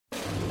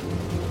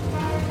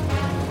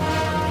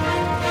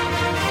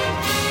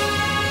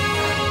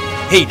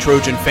Hey,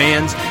 Trojan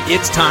fans,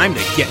 it's time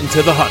to get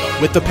into the huddle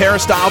with the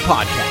Peristyle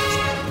Podcast.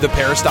 The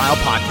Peristyle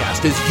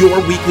Podcast is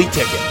your weekly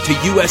ticket to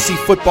USC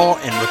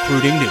football and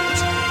recruiting news.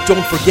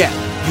 Don't forget,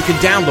 you can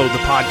download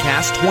the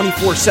podcast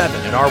 24/7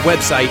 at our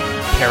website,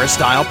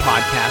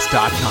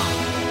 peristylepodcast.com.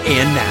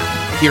 And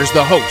now, here's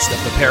the host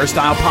of the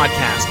Peristyle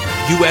Podcast,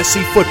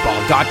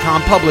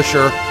 USCFootball.com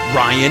publisher,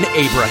 Ryan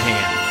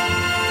Abraham.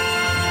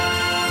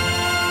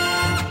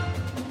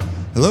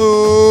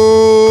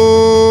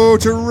 Hello,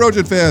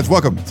 Trojan fans.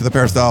 Welcome to the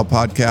Peristyle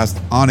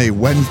Podcast on a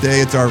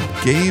Wednesday. It's our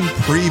game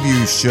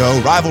preview show,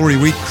 rivalry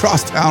week,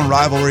 crosstown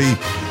rivalry,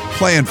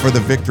 playing for the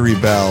victory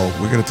bell.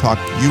 We're going to talk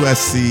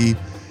USC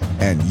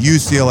and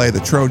UCLA, the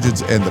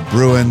Trojans and the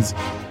Bruins,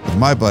 with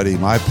my buddy,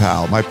 my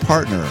pal, my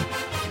partner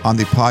on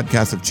the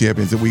Podcast of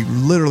Champions that we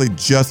literally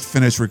just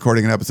finished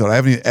recording an episode. I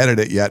haven't even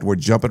edited it yet. We're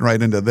jumping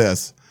right into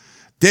this.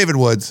 David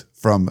Woods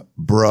from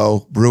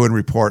Bruin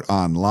Report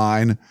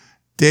Online.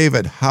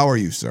 David, how are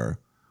you, sir?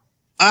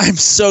 I'm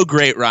so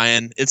great,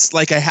 Ryan. It's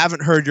like I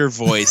haven't heard your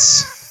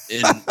voice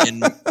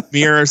in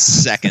mere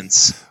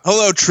seconds.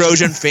 Hello,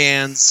 Trojan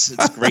fans.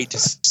 It's great to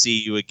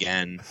see you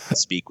again,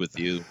 speak with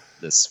you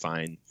this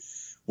fine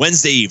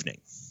Wednesday evening.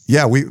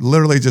 Yeah, we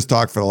literally just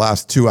talked for the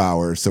last 2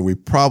 hours, so we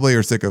probably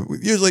are sick of.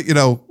 Usually,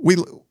 we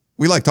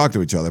like talking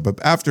to each other, but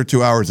after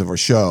 2 hours of a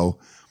show,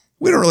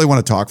 we don't really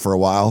want to talk for a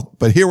while.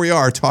 But here we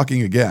are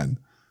talking again.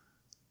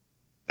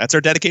 That's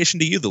our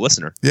dedication to you, the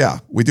listener. Yeah,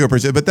 we do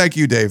appreciate it. But thank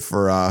you, Dave,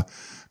 for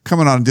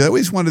coming on and do that.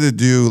 We just wanted to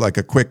do like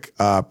a quick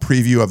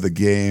preview of the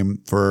game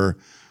for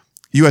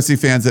USC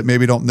fans that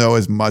maybe don't know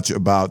as much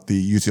about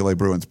the UCLA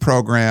Bruins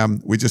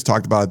program. We just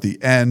talked about at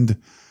the end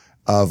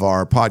of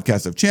our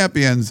Podcast of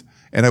Champions,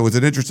 and it was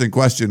an interesting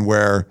question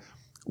where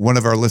one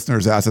of our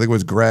listeners asked, I think it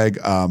was Greg,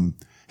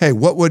 hey,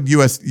 what would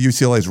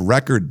UCLA's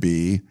record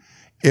be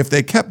if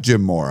they kept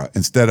Jim Mora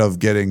instead of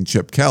getting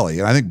Chip Kelly?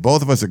 And I think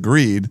both of us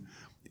agreed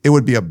it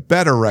would be a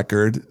better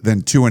record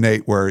than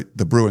 2-8 where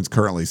the Bruins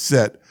currently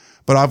sit.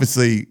 But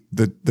obviously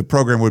the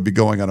program would be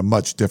going on a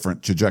much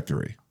different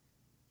trajectory.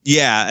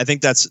 Yeah, I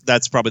think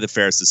that's probably the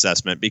fairest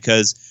assessment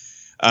because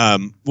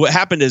what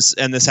happened is,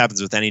 and this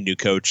happens with any new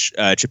coach,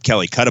 Chip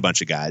Kelly cut a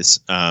bunch of guys.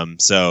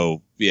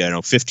 So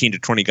 15 to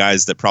 20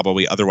 guys that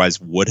probably otherwise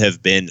would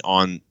have been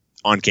on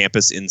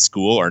campus in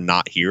school are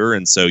not here.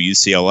 And so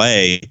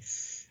UCLA,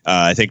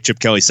 I think Chip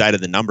Kelly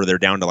cited the number. They're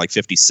down to like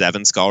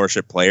 57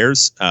 scholarship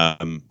players,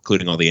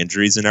 including all the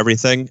injuries and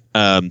everything.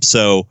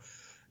 So,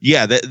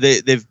 yeah,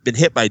 they've been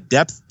hit by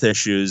depth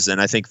issues,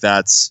 and I think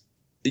that's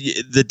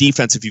the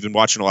defense. If you've been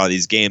watching a lot of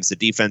these games, the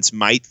defense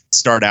might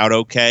start out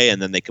okay, and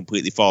then they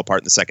completely fall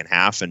apart in the second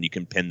half, and you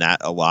can pin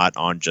that a lot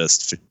on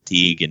just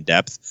fatigue and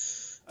depth.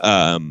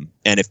 And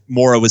if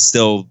Mora was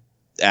still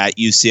at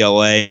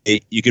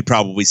UCLA, you could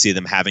probably see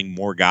them having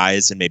more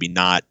guys and maybe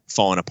not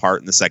falling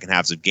apart in the second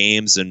halves of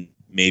games and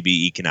maybe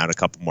eking out a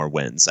couple more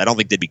wins. I don't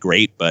think they'd be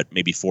great, but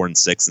maybe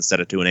 4-6 instead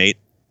of 2-8.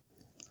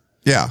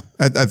 Yeah,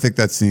 I think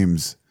that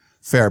seems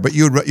fair. But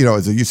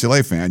as a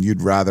UCLA fan,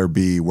 you'd rather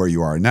be where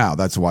you are now.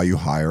 That's why you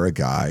hire a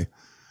guy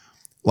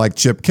like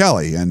Chip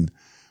Kelly. And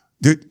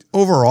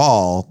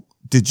overall,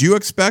 did you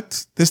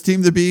expect this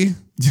team to be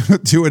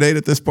 2-8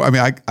 at this point? I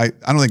mean, I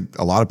don't think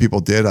a lot of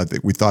people did. I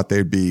think we thought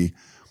they'd be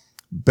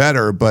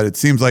better, but it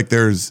seems like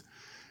there's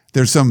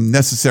some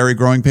necessary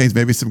growing pains,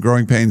 maybe some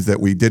growing pains that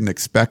we didn't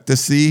expect to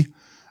see.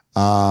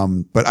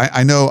 But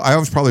I know I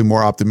was probably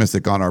more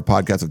optimistic on our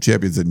Podcast of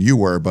Champions than you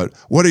were, but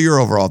what are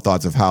your overall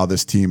thoughts of how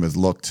this team has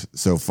looked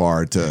so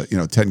far to,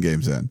 10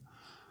 games in?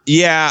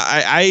 Yeah,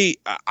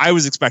 I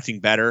was expecting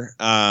better.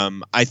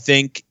 I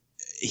think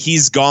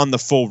he's gone the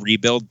full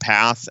rebuild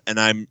path, and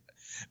I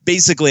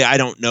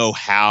don't know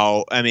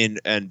how,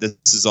 and this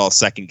is all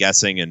second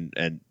guessing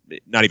and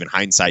not even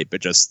hindsight, but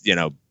just,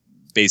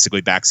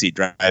 basically backseat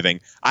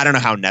driving. I don't know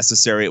how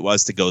necessary it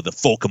was to go the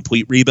full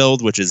complete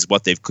rebuild, which is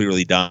what they've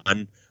clearly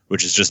done,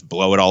 which is just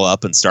blow it all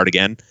up and start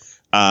again.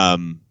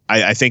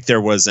 I think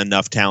there was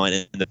enough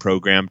talent in the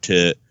program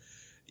to,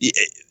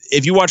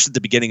 if you watched at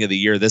the beginning of the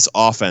year, this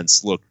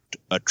offense looked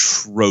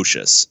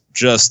atrocious,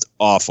 just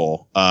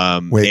awful.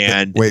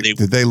 Did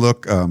they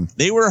look?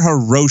 They were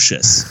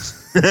ferocious.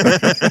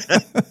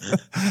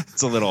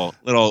 It's a little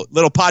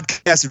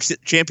Podcast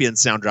of Champions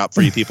sound drop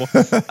for you people.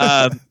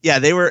 Yeah,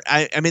 they were.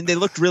 They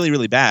looked really,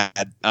 really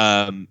bad,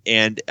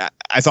 and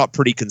I thought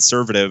pretty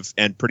conservative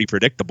and pretty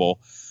predictable,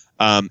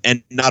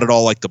 and not at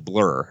all like the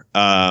Blur.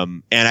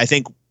 And I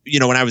think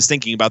when I was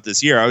thinking about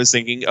this year, I was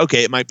thinking,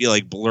 okay, it might be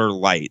like Blur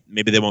light.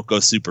 Maybe they won't go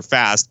super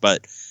fast,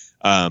 but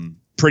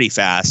pretty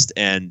fast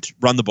and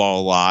run the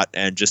ball a lot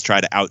and just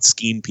try to out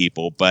scheme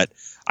people. But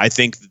I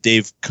think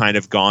they've kind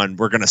of gone,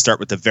 we're going to start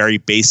with the very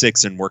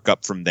basics and work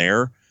up from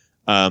there.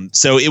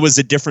 So it was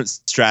a different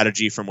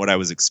strategy from what I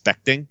was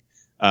expecting.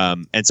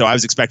 And so I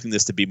was expecting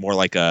this to be more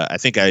like I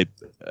think I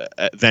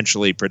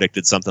eventually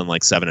predicted something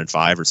like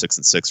 7-5 or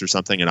 6-6 or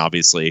something. And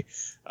obviously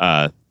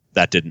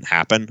that didn't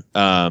happen.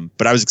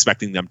 But I was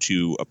expecting them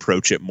to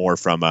approach it more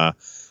from a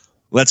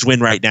let's win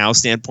right now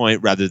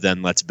standpoint rather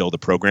than let's build a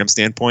program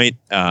standpoint,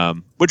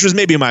 which was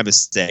maybe my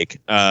mistake.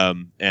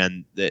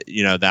 And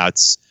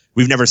that's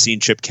we've never seen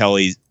Chip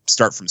Kelly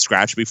start from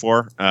scratch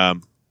before.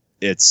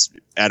 It's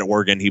at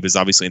Oregon. He was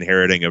obviously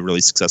inheriting a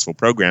really successful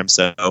program.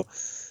 So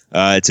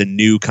it's a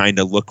new kind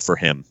of look for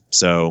him.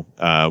 So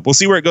we'll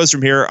see where it goes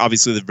from here.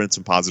 Obviously, there've been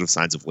some positive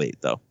signs of late,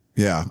 though.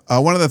 Yeah.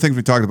 One of the things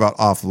we talked about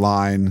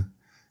offline,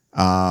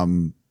 I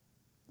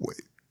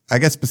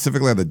guess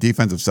specifically on the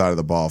defensive side of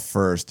the ball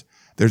first,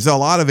 there's a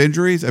lot of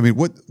injuries. I mean,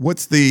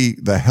 what's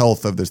the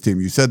health of this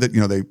team? You said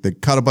that, they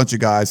cut a bunch of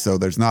guys, so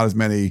there's not as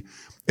many.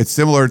 It's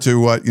similar to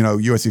what,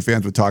 USC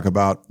fans would talk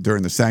about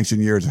during the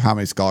sanction years, how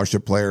many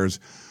scholarship players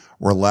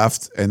were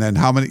left, and then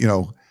how many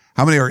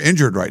are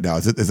injured right now?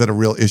 Is that a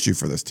real issue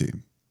for this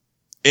team?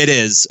 It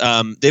is.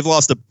 They've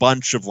lost a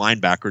bunch of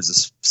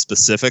linebackers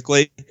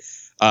specifically.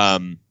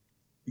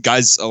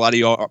 Guys, a lot of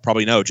you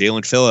probably know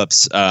Jalen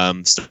Phillips,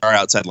 star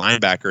outside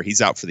linebacker.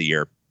 He's out for the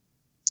year.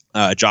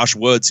 Josh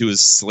Woods, who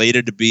is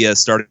slated to be a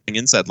starting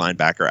inside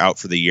linebacker, out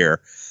for the year.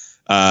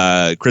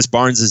 Chris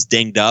Barnes is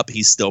dinged up.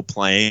 He's still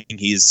playing.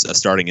 He's a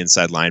starting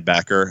inside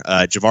linebacker.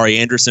 Javari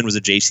Anderson was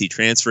a JC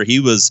transfer. He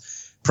was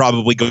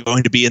probably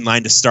going to be in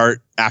line to start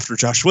after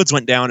Josh Woods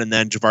went down, and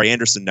then Javari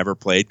Anderson never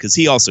played because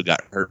he also got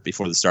hurt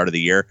before the start of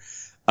the year.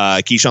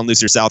 Keyshawn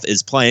Lucer-South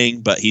is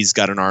playing, but he's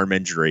got an arm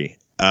injury.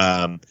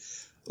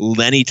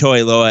 Lenny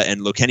Toiloa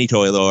and Lokeni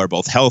Toiloa are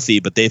both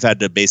healthy, but they've had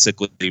to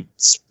basically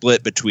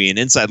split between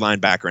inside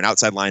linebacker and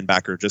outside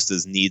linebacker just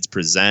as needs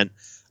present.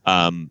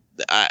 I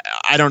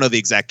don't know the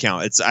exact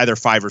count. It's either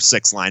 5 or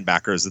 6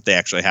 linebackers that they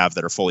actually have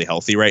that are fully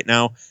healthy right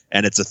now,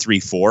 and it's a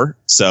 3-4.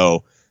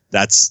 So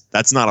that's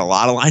not a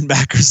lot of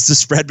linebackers to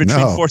spread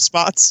between 4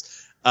 spots.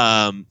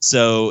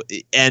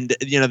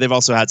 They've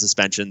also had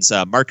suspensions.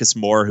 Marcus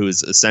Moore, who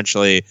is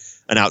essentially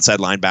an outside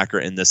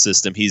linebacker in this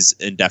system, he's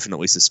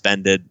indefinitely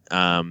suspended.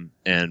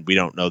 And we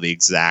don't know the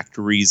exact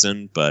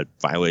reason, but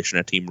violation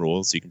of team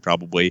rules. You can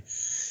probably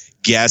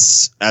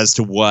guess as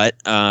to what.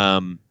 There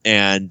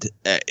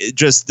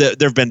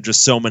have been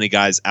just so many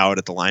guys out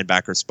at the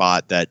linebacker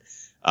spot that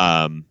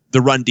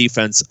the run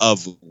defense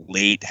of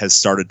late has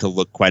started to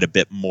look quite a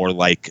bit more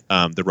like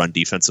the run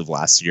defense of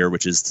last year,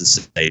 which is to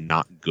say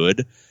not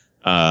good.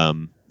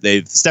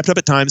 They've stepped up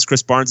at times.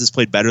 Chris Barnes has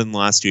played better than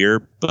last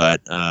year,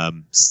 but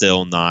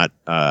still not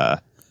a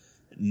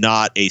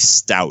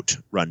stout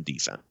run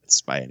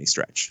defense by any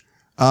stretch.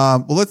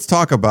 Well, let's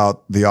talk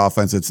about the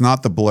offense. It's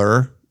not the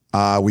blur.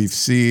 We've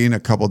seen a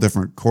couple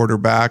different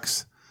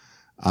quarterbacks.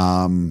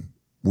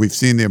 We've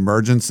seen the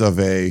emergence of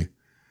a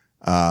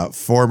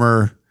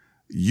former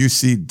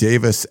UC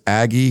Davis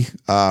Aggie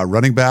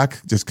running back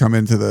just come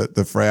into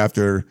the fray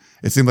after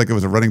it seemed like it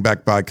was a running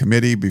back by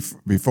committee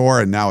before,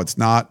 and now it's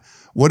not.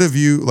 What have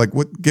you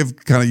give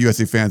kind of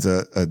USC fans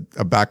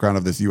a background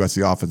of this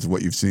USC offense and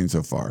what you've seen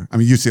so far? I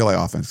mean,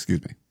 UCLA offense,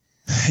 excuse me.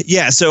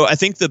 Yeah, so I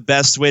think the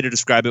best way to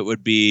describe it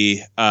would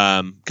be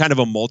kind of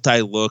a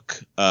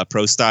multi-look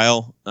pro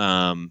style.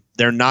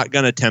 They're not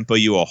going to tempo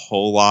you a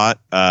whole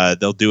lot.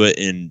 They'll do it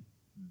in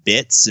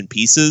bits and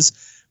pieces.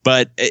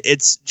 But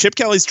it's Chip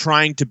Kelly's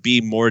trying to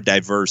be more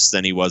diverse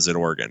than he was at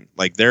Oregon.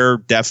 Like, they're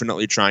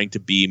definitely trying to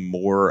be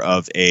more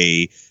of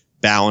a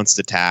balanced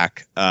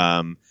attack.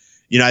 I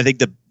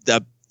think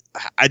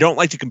I don't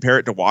like to compare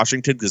it to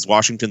Washington because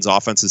Washington's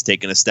offense has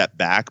taken a step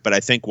back. But I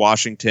think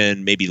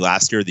Washington, maybe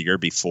last year or the year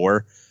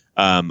before,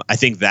 I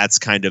think that's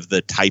kind of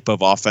the type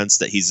of offense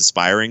that he's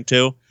aspiring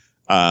to,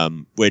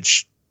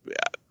 which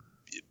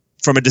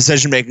from a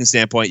decision-making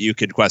standpoint, you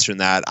could question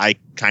that. I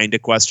kind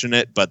of question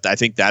it, but I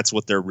think that's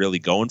what they're really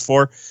going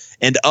for.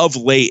 And of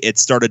late, it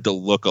started to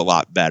look a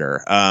lot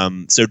better.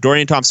 So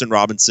Dorian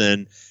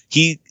Thompson-Robinson,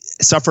 he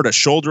suffered a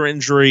shoulder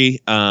injury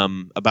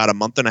about a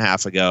month and a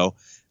half ago,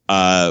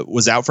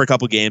 was out for a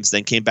couple games,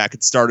 then came back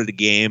and started a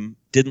game.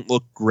 Didn't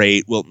look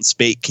great. Wilton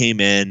Speight came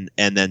in,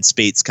 and then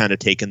Spate's kind of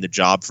taken the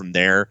job from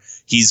there.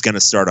 He's going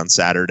to start on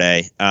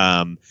Saturday.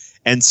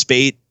 And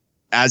Speight,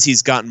 as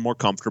he's gotten more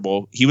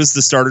comfortable, he was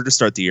the starter to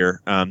start the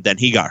year. Then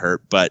he got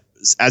hurt, but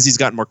as he's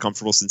gotten more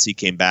comfortable since he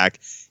came back,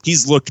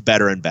 he's looked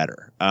better and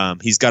better.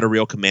 He's got a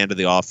real command of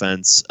the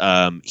offense.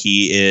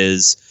 He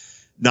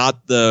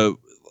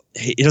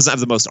doesn't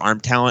have the most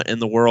arm talent in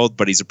the world,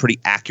 but he's a pretty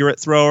accurate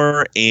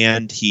thrower,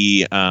 and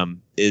he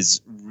is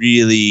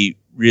really,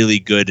 really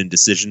good in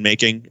decision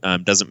making.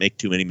 Doesn't make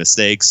too many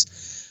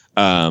mistakes.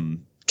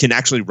 Can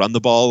actually run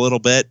the ball a little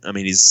bit. I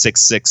mean, he's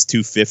 6'6",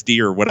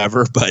 250 or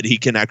whatever, but he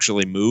can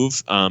actually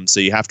move. So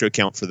you have to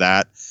account for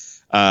that.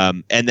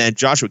 And then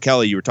Joshua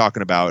Kelly, you were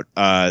talking about.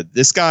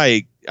 This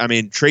guy, I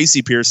mean,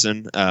 Tracy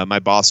Pearson, my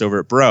boss over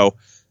at Bro,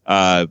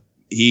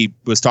 he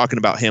was talking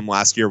about him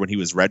last year when he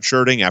was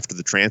redshirting after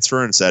the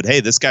transfer and said,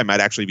 hey, this guy might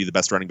actually be the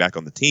best running back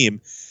on the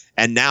team.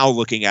 And now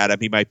looking at him,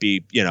 he might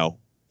be,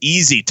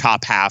 easy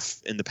top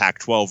half in the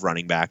Pac-12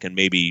 running back and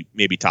maybe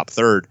top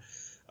third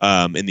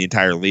in the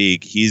entire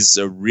league. He's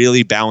a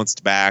really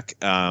balanced back.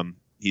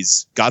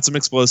 He's got some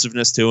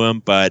explosiveness to him,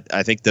 but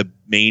I think the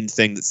main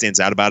thing that stands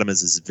out about him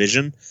is his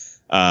vision.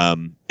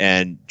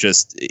 And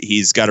just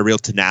he's got a real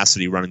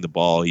tenacity running the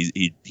ball.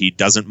 He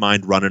doesn't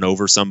mind running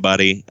over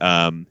somebody.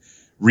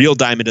 real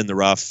diamond in the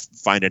rough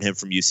finding him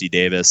from UC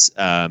Davis.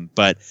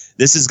 But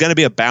this is going to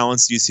be a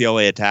balanced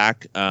UCLA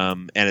attack.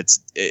 And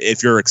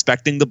if you're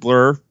expecting the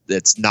blur,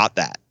 it's not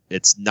that.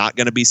 It's not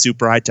going to be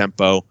super high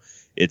tempo.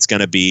 It's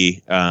going to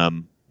be,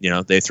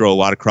 they throw a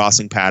lot of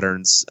crossing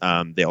patterns.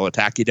 They'll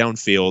attack you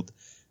downfield,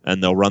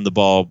 and they'll run the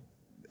ball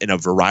in a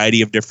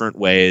variety of different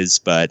ways,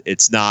 but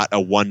it's not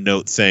a one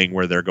note thing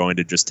where they're going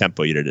to just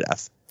tempo you to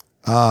death.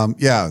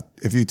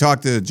 If you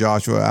talk to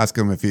Joshua, ask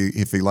him if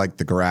he liked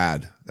the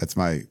Grad. That's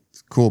my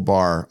cool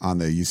bar on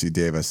the UC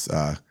Davis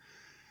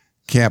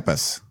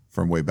campus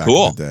from way back in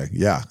the day.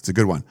 Yeah, it's a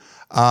good one.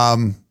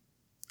 That's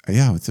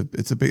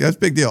a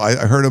big deal. I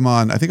heard him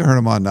on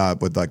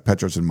with like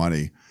Petros and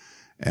Money,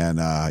 and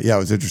it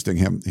was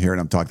interesting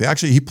hearing him talk.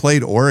 He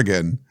played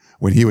Oregon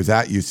when he was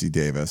at UC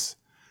Davis.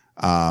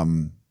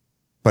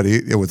 But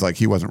it was like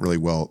he wasn't really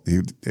well.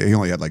 He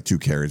only had like 2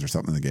 carries or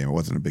something in the game. It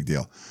wasn't a big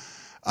deal.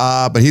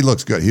 But he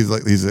looks good.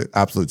 He's an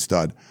absolute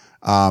stud.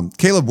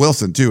 Caleb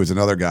Wilson too is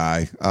another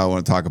guy I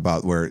want to talk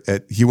about.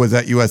 He was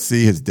at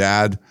USC. His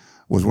dad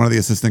was one of the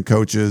assistant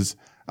coaches.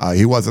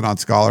 He wasn't on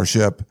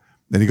scholarship.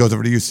 Then he goes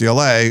over to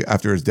UCLA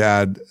after his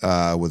dad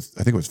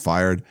was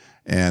fired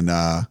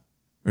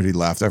or he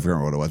left. I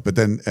forget what it was. But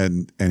then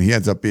and he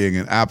ends up being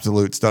an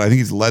absolute stud. I think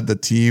he's led the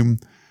team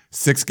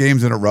 6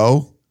 games in a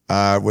row.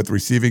 With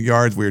receiving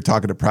yards. We were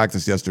talking to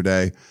practice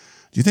yesterday.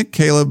 Do you think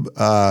Caleb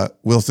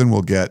Wilson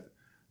will get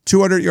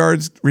 200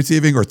 yards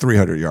receiving or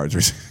 300 yards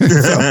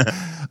receiving?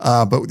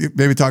 But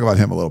maybe talk about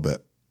him a little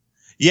bit.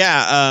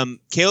 Yeah,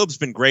 Caleb's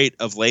been great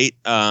of late.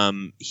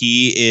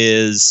 He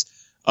is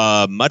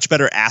a much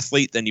better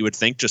athlete than you would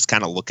think just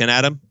kind of looking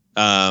at him.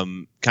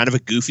 Kind of a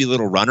goofy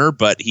little runner,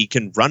 but he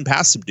can run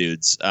past some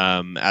dudes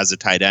as a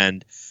tight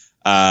end.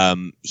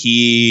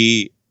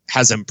 He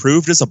has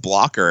improved as a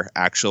blocker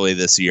actually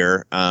this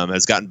year,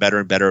 has gotten better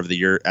and better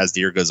as the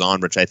year goes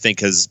on, which I think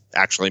has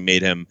actually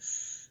made him,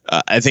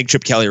 I think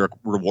Chip Kelly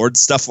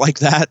rewards stuff like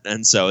that.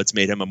 And so it's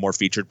made him a more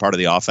featured part of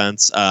the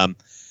offense.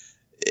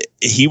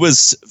 He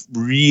was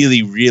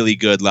really, really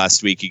good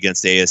last week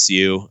against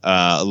ASU,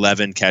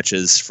 11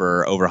 catches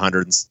for over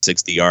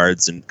 160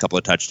 yards and a couple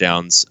of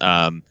touchdowns.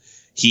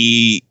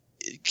 He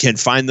can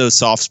find those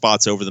soft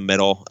spots over the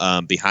middle,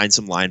 behind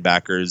some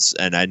linebackers.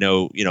 And I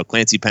know,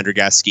 Clancy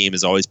Pendergast's scheme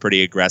is always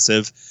pretty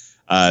aggressive.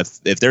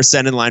 If they're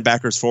sending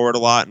linebackers forward a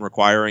lot and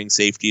requiring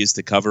safeties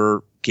to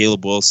cover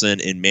Caleb Wilson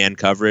in man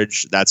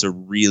coverage, that's a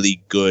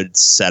really good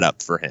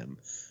setup for him.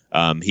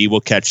 He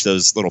will catch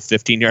those little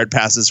 15-yard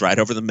passes right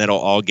over the middle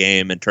all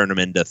game and turn them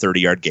into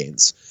 30-yard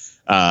gains.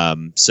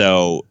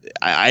 So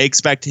I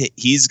expect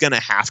he's going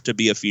to have to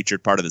be a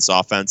featured part of this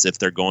offense if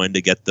they're going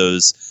to get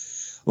those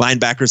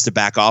linebackers to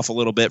back off a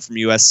little bit from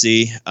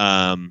USC.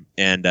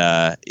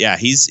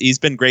 He's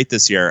been great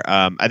this year.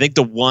 I think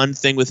the one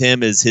thing with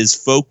him is his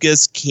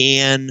focus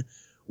can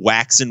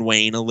wax and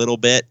wane a little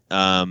bit.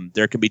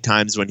 There can be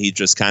times when he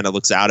just kind of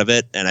looks out of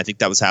it. And I think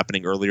that was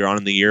happening earlier on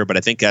in the year. But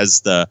I think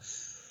as the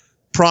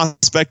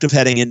prospect of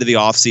heading into the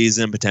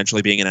offseason,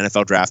 potentially being an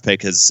NFL draft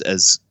pick has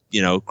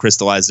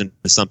crystallized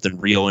into something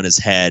real in his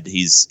head,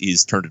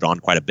 he's turned it on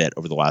quite a bit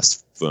over the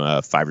last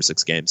 5 or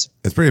 6 games.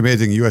 It's pretty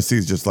amazing. USC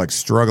is just like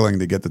struggling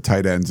to get the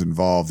tight ends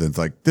involved. And it's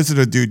like, this is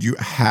a dude you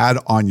had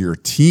on your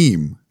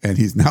team and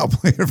he's now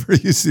playing for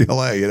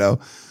UCLA.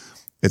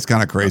 It's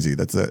kind of crazy.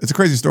 It's a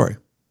crazy story.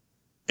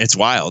 It's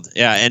wild.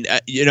 Yeah. And,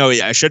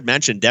 I should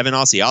mention Devin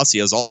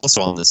Asiasi is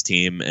also on this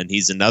team, and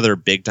he's another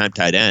big time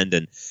tight end,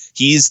 and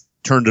he's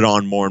turned it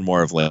on more and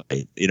more of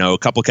late. A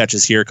couple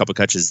catches here, a couple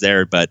catches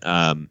there, but,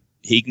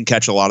 he can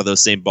catch a lot of those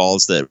same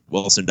balls that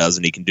Wilson does,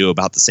 and he can do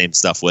about the same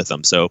stuff with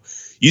them. So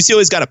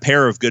UCLA's got a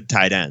pair of good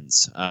tight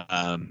ends.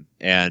 I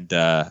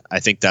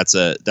think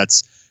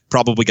that's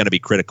probably going to be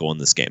critical in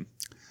this game.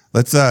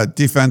 Let's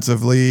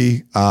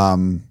defensively. I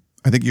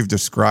think you've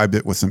described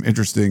it with some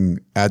interesting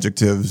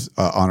adjectives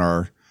on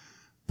our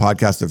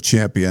podcast of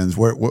champions.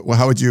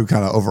 How would you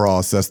kind of overall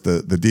assess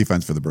the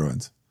defense for the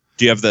Bruins?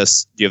 Do you have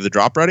this? Do you have the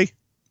drop ready?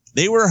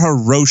 They were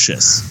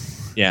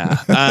ferocious.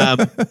 Yeah.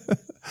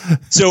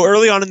 So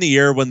early on in the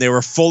year, when they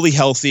were fully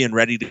healthy and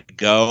ready to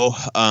go,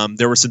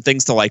 there were some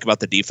things to like about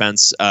the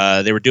defense.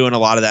 They were doing a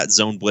lot of that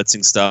zone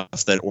blitzing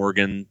stuff that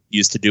Oregon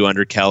used to do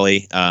under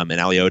Kelly and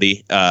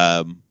Aliotti,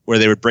 where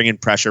they would bring in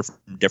pressure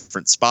from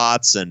different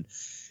spots. And,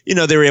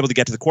 they were able to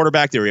get to the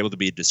quarterback. They were able to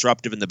be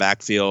disruptive in the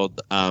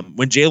backfield.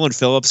 When Jalen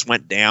Phillips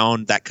went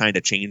down, that kind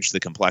of changed the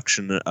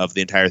complexion of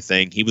the entire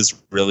thing. He was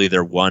really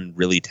their one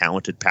really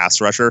talented pass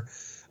rusher.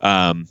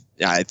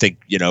 I think,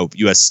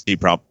 USC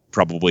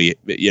probably,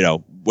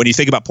 when you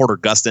think about Porter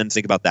Gustin,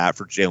 think about that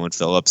for Jalen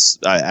Phillips.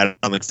 I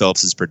don't think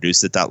Phillips has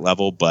produced at that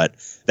level, but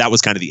that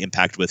was kind of the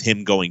impact with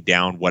him going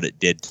down, what it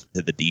did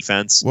to the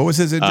defense. What was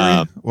his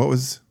injury?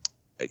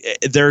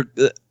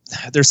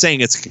 They're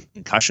saying it's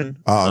concussion.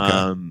 Oh,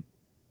 okay.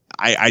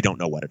 I don't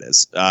know what it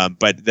is,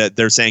 but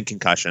they're saying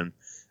concussion,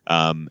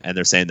 and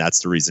they're saying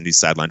that's the reason he's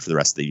sidelined for the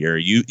rest of the year.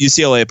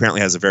 UCLA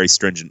apparently has a very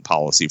stringent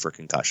policy for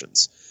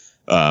concussions.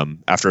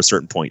 After a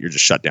certain point, you're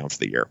just shut down for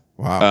the year.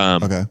 Wow.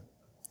 Okay.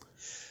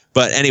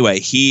 But anyway,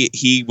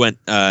 he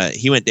went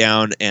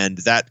down, and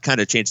that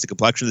kind of changed the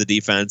complexion of the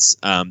defense.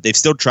 They've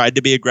still tried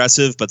to be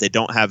aggressive, but they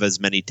don't have as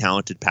many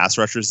talented pass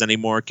rushers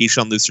anymore.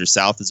 Keyshawn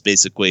Looser-South is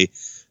basically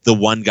the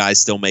one guy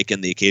still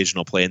making the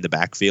occasional play in the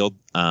backfield.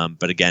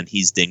 But again,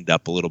 he's dinged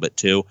up a little bit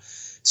too.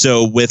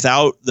 So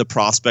without the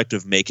prospect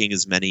of making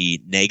as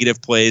many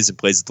negative plays and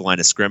plays at the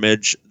line of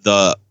scrimmage,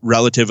 the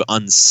relative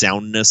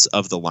unsoundness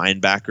of the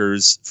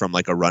linebackers from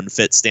like a run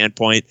fit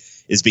standpoint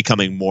is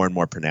becoming more and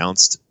more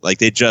pronounced. Like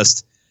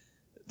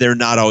they're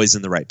not always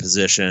in the right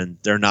position.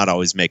 They're not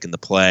always making the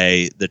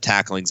play. The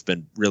tackling's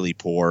been really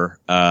poor.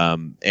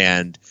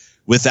 And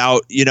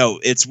without,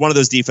 it's one of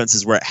those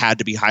defenses where it had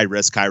to be high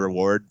risk, high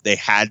reward. They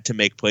had to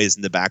make plays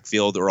in the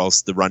backfield or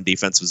else the run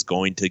defense was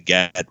going to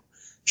get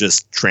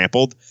just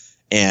trampled.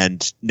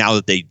 And now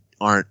that they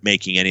aren't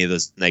making any of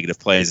those negative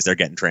plays, they're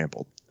getting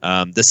trampled.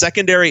 The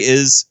secondary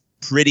is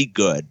pretty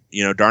good.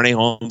 Darnay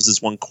Holmes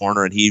is one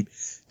corner, and he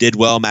did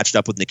well, matched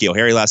up with N'Keal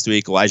Harry last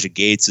week. Elijah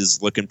Gates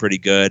is looking pretty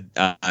good.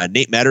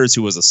 Nate Metters,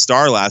 who was a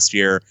star last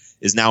year,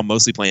 is now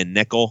mostly playing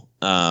nickel,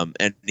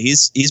 and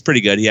he's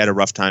pretty good. He had a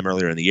rough time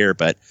earlier in the year,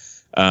 but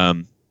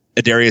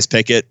Adarius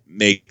Pickett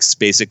makes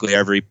basically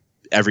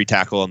every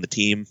tackle on the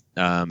team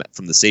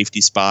from the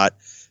safety spot.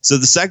 So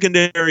the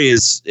secondary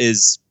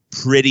is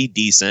pretty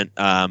decent.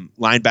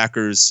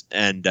 Linebackers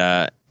and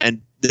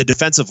the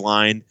defensive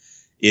line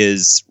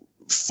is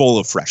full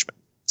of freshmen.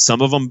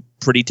 Some of them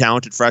pretty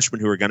talented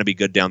freshmen who are going to be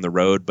good down the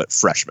road, but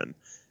freshmen.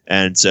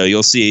 And so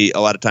you'll see a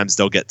lot of times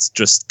they'll get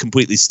just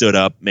completely stood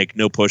up, make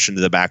no push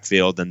into the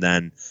backfield, and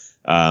then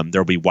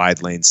there'll be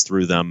wide lanes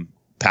through them,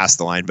 past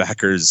the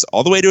linebackers,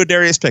 all the way to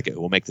Adarius Pickett,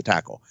 who will make the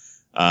tackle.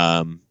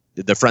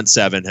 The front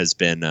seven has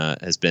been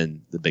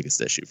the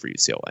biggest issue for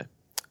UCLA.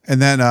 And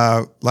then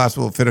last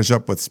we'll finish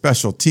up with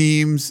special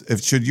teams.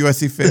 Should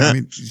USC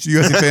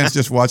fans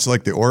just watch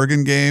like the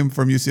Oregon game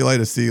from UCLA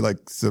to see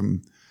like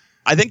some?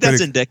 I think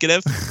that's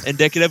indicative.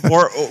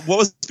 Or what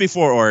was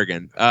before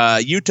Oregon?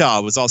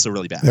 Utah was also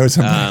really bad. There was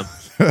some.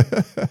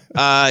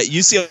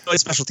 UCLA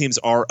special teams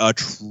are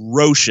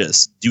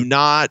atrocious. Do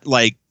not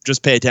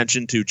just pay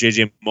attention to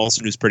JJ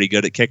Molson, who's pretty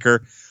good at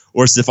kicker,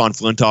 or Stephon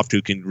Flintoff,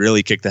 who can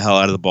really kick the hell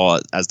out of the ball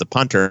as the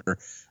punter.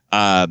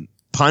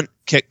 Punt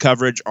kick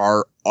coverage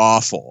are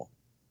awful,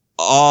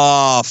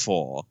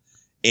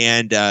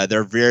 and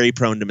they're very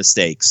prone to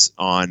mistakes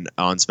on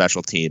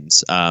special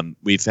teams.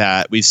 We've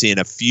seen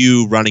a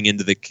few running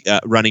into the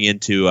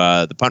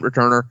punt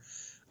returner,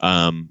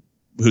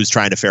 who's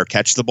trying to fair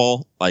catch the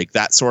ball, like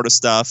that sort of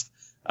stuff.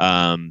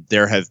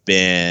 There have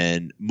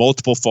been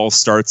multiple false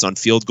starts on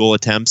field goal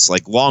attempts,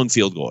 like long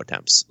field goal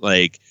attempts.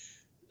 Like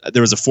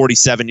there was a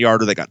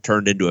 47-yarder that got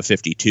turned into a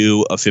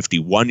 52, a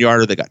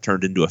 51-yarder that got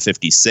turned into a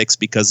 56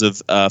 because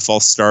of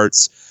false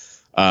starts.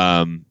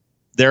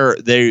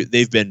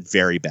 They've been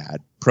very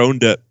bad, prone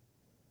to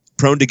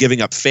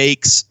giving up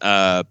fakes,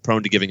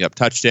 prone to giving up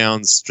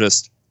touchdowns,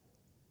 just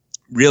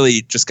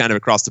kind of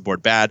across the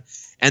board bad.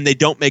 And they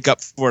don't make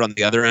up for it on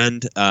the other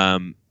end.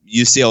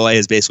 UCLA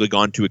has basically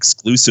gone to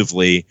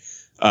exclusively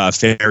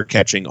fair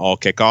catching all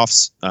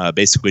kickoffs,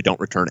 basically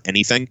don't return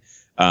anything,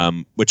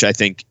 which I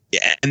think,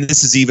 and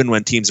this is even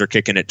when teams are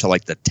kicking it to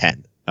like the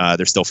 10,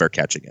 they're still fair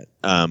catching it,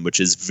 which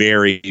is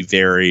very,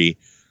 very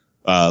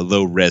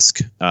low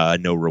risk,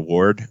 no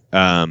reward.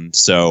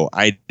 So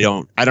I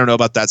don't know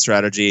about that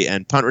strategy.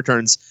 And punt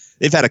returns,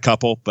 they've had a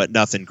couple, but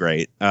nothing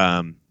great.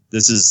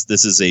 This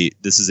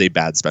is a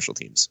bad special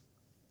teams.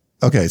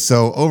 Okay,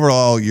 so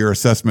overall, your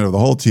assessment of the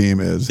whole team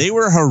is they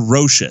were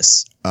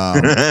ferocious.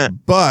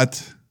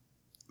 But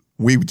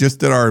we just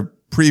did our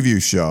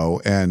preview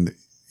show, and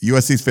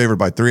USC's favored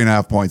by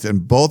 3.5 points,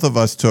 and both of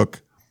us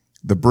took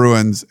the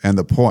Bruins and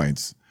the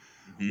points.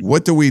 Mm-hmm.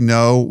 What do we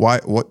know? Why?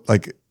 What?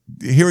 Like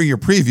hearing your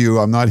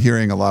preview, I'm not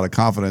hearing a lot of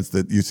confidence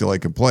that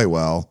UCLA can play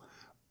well.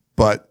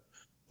 But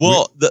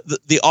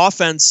the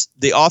offense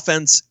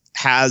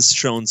has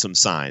shown some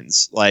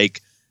signs.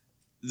 Like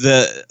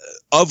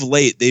of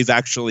late, they've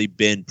actually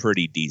been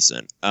pretty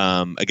decent.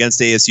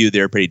 Against ASU, they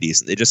were pretty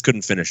decent. They just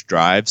couldn't finish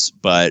drives,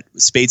 but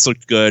Spates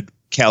looked good.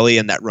 Kelly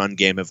and that run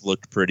game have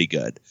looked pretty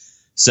good.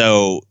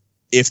 So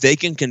if they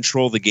can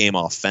control the game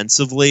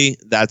offensively,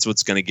 that's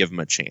what's going to give them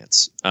a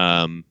chance.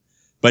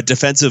 But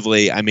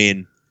defensively, I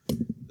mean,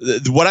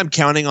 what I'm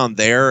counting on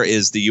there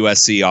is the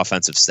USC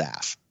offensive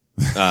staff,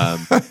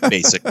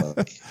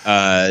 basically.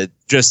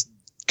 Just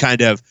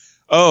kind of,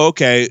 oh,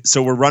 okay,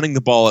 so we're running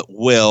the ball at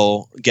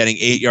will, getting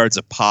 8 yards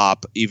a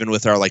pop, even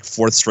with our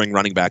fourth string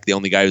running back, the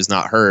only guy who's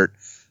not hurt.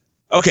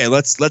 Okay,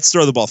 let's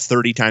throw the ball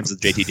 30 times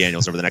with JT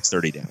Daniels over the next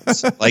 30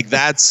 downs.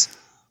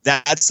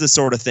 That's the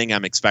sort of thing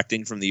I'm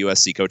expecting from the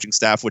USC coaching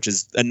staff, which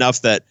is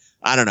enough that,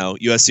 I don't know,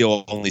 USC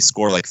will only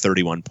score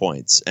 31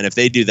 points. And if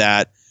they do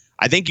that,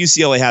 I think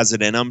UCLA has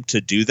it in them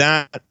to do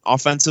that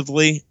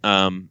offensively.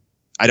 I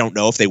don't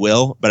know if they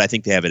will, but I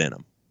think they have it in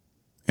them.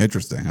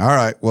 Interesting. All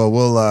right. Well,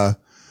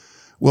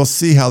 we'll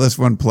see how this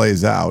one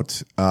plays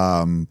out.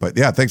 But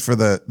yeah, thanks for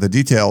the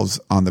details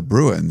on the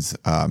Bruins,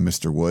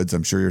 Mr. Woods.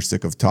 I'm sure you're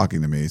sick of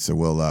talking to me, so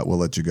we'll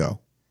let you go.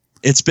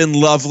 It's been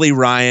lovely,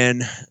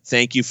 Ryan.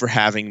 Thank you for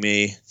having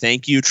me.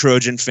 Thank you,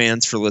 Trojan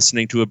fans, for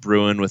listening to a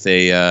Bruin with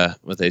a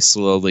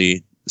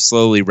slowly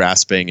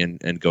rasping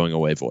and going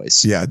away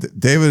voice. Yeah,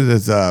 David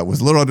was a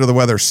little under the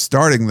weather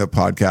starting the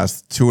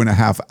podcast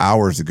 2.5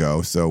 hours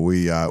ago, so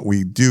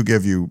we do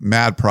give you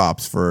mad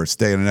props for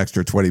staying an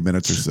extra 20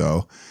 minutes or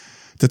so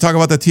to talk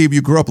about the team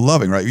you grew up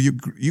loving, right? You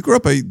grew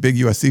up a big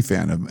USC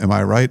fan. Am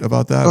I right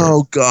about that?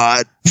 Oh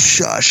God,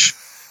 shush.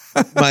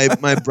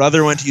 My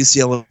brother went to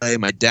UCLA.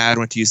 My dad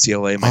went to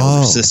UCLA. My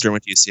older sister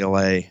went to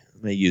UCLA.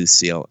 My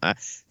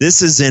UCLA.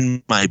 This is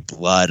in my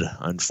blood,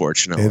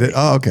 unfortunately.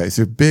 Okay.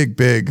 So big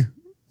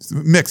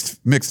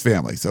mixed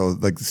family. So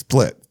like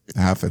split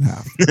half and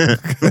half.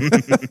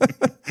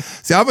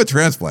 See, I'm a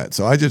transplant,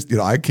 so I just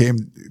I came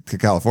to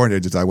California.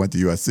 I went to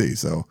USC.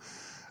 So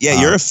yeah,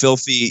 you're a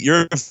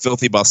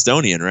filthy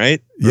Bostonian,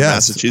 right?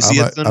 Yes,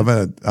 Massachusetts. I'm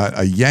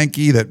a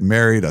Yankee that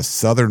married a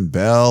Southern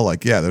belle.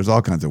 Like, yeah, there's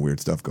all kinds of weird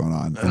stuff going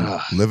on.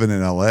 Living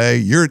in LA,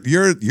 you're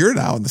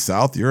now in the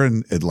South. You're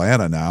in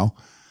Atlanta now.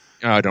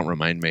 Oh, don't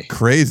remind me.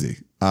 Crazy.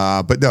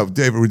 But no,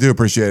 David, we do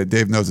appreciate it.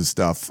 Dave knows his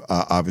stuff,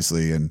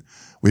 obviously, and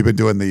we've been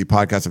doing the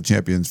Podcast of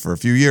Champions for a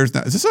few years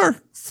now. Is this our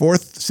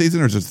 4th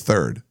season or is it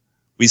 3rd?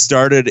 We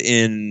started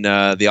in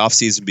the off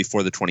season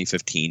before the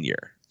 2015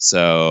 year.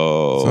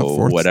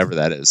 So whatever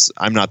that is.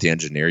 I'm not the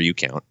engineer. You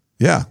count.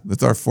 Yeah,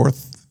 that's our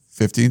 4th,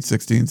 15,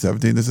 16,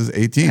 17. This is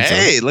 18.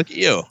 Hey, so look at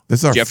you.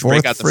 This is our Did you have to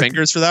break out the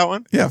fingers for that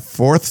one? Yeah,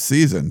 4th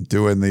season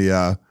doing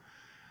the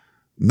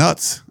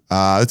nuts.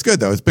 It's good,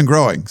 though. It's been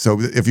growing.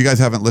 So if you guys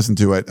haven't listened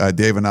to it,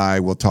 Dave and I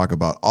will talk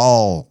about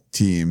all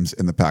teams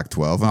in the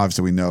Pac-12. And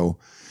obviously we know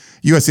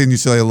USC and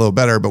UCLA a little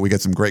better, but we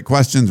get some great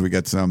questions. We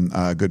get some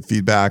good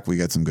feedback. We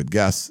get some good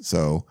guests.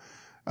 So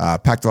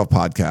Pac-12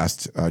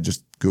 podcast,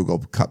 just Google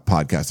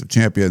Podcast of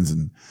Champions,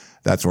 and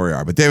that's where we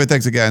are. But David,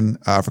 thanks again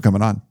for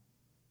coming on.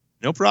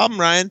 No problem,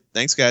 Ryan.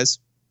 Thanks, guys.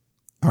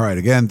 All right.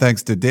 Again,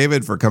 thanks to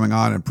David for coming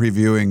on and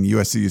previewing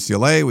USC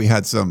UCLA. We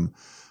had some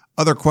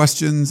other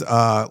questions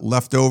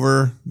left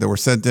over that were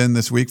sent in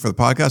this week for the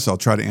podcast. So I'll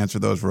try to answer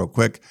those real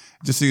quick.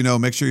 Just so you know,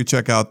 make sure you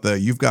check out the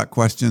You've Got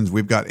Questions,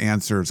 We've Got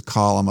Answers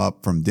column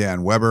up from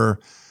Dan Weber.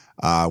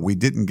 We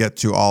didn't get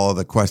to all of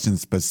the questions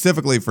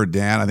specifically for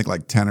Dan. I think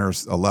like 10 or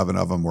 11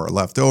 of them were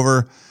left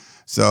over.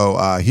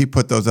 So he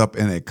put those up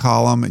in a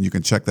column, and you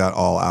can check that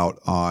all out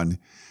on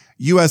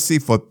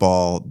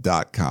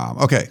uscfootball.com.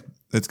 Okay,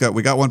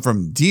 we got one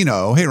from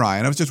Dino. Hey,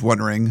 Ryan, I was just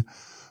wondering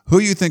who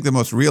you think the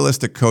most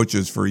realistic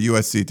coaches for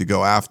USC to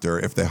go after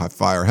if they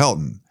fire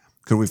Helton.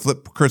 Could we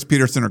flip Chris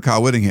Peterson or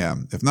Kyle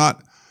Whittingham? If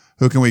not,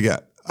 who can we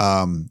get?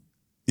 I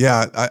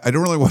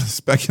don't really want to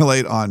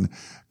speculate on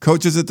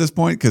coaches at this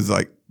point because,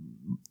 like,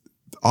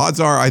 odds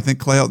are I think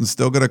Clay Helton's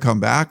still going to come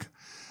back.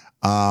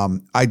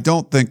 I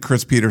don't think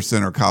Chris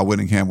Peterson or Kyle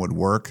Whittingham would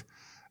work.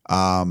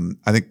 I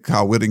think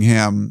Kyle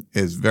Whittingham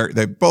is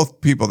they're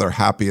both people that are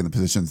happy in the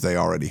positions they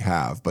already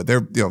have, but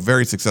they're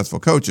very successful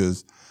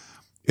coaches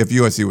if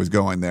USC was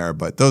going there.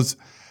 But those,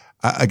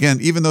 again,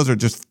 even those are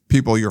just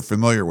people you're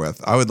familiar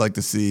with. I would like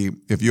to see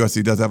if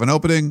USC does have an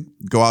opening,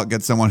 go out and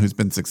get someone who's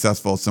been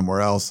successful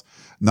somewhere else,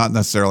 not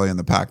necessarily in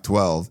the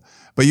Pac-12.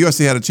 But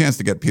USC had a chance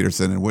to get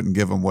Peterson and wouldn't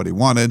give him what he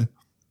wanted,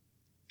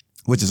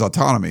 which is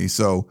autonomy.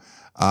 So,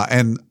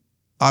 and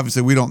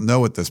obviously we don't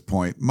know at this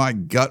point. My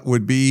gut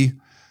would be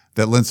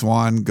that Lynn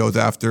Swann goes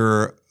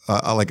after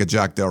like a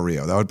Jack Del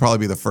Rio. That would probably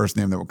be the first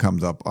name that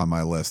comes up on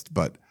my list.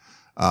 But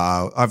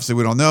obviously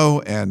we don't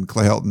know, and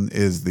Clay Helton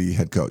is the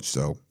head coach.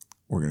 So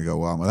we're going to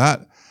go on with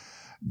that.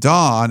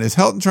 Don, is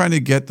Helton trying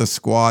to get the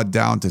squad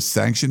down to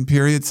sanction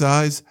period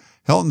size?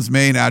 Helton's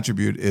main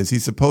attribute is he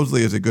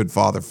supposedly is a good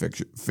father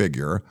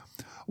figure.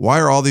 Why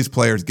are all these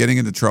players getting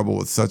into trouble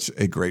with such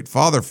a great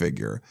father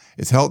figure?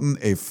 Is Helton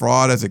a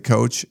fraud as a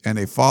coach and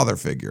a father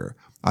figure?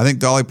 I think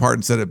Dolly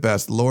Parton said it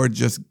best. Lord,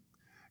 just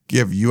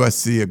give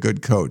USC a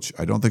good coach.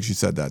 I don't think she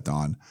said that,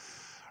 Don.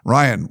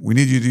 Ryan, we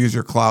need you to use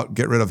your clout.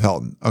 Get rid of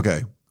Helton.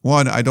 Okay.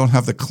 One, I don't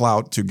have the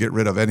clout to get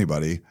rid of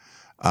anybody.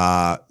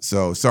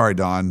 So sorry,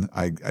 Don.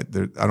 I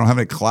don't have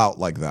any clout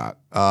like that.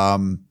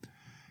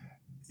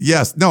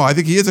 Yes. No, I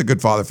think he is a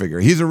good father figure.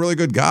 He's a really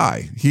good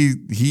guy. He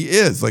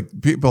is. Like,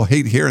 people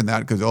hate hearing that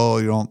because,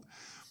 you don't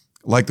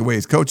like the way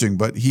he's coaching,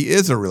 but he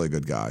is a really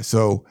good guy.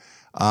 So,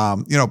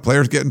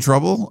 players get in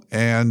trouble,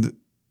 and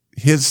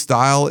his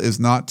style is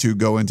not to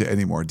go into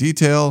any more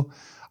detail.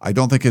 I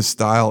don't think his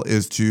style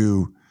is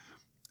to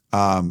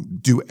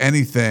do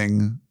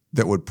anything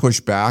that would push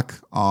back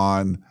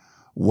on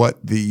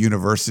what the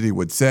university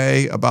would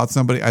say about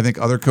somebody. I think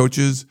other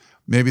coaches,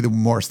 maybe the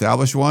more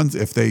established ones,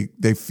 if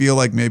they feel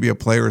like maybe a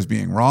player is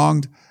being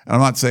wronged, and I'm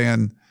not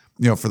saying,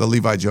 for the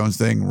Levi Jones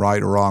thing,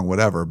 right or wrong,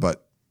 whatever,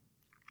 but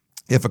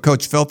if a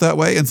coach felt that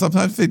way, and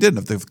sometimes they didn't,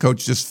 if the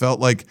coach just felt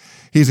like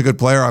he's a good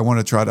player, I want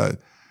to try to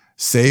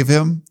save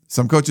him.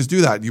 Some coaches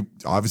do that. You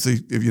obviously,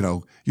 if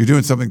you're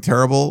doing something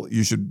terrible,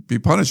 you should be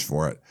punished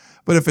for it.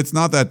 But if it's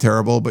not that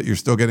terrible, but you're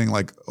still getting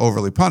like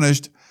overly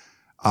punished,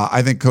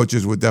 I think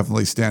coaches would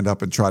definitely stand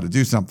up and try to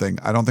do something.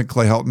 I don't think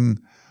Clay Helton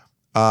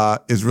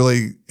is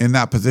really in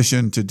that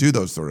position to do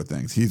those sort of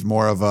things. He's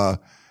more of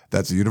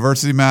That's a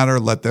university matter.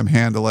 Let them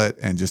handle it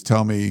and just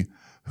tell me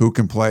who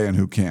can play and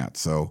who can't.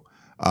 So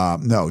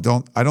no,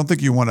 I don't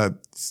think you want to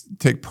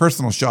take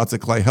personal shots at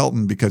Clay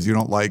Helton because you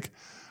don't like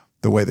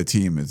the way the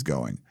team is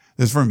going.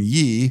 This is from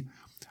Yee.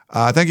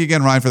 Thank you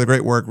again, Ryan, for the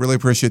great work. Really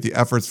appreciate the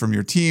efforts from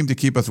your team to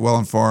keep us well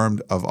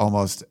informed of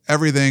almost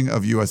everything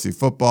of USC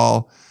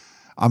football.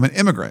 I'm an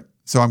immigrant,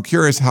 so I'm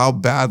curious how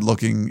bad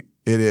looking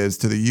it is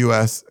to the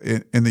U.S.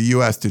 in the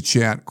U.S. to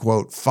chant,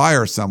 quote,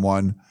 fire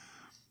someone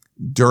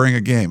during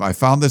a game. I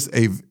found this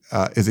is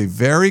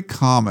very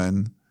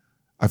common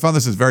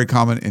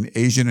in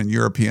Asian and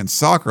European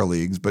soccer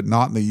leagues, but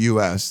not in the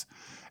U.S.,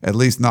 at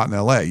least not in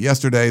L.A.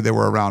 Yesterday, there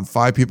were around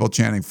 5 people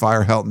chanting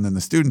Fire Helton in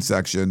the student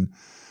section.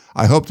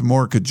 I hoped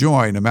more could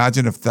join.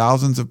 Imagine if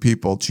thousands of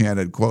people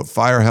chanted, quote,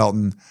 Fire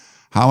Helton.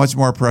 How much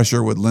more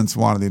pressure would Lynn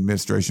Swann and the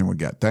administration would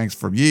get? Thanks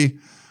from Yee.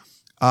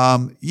 I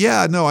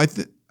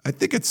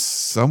think it's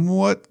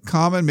somewhat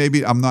common.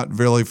 Maybe I'm not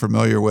really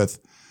familiar with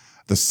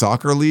the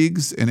soccer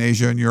leagues in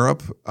Asia and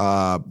Europe.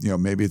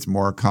 Maybe it's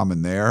more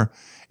common there.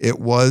 It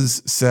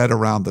was said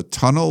around the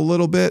tunnel a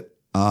little bit.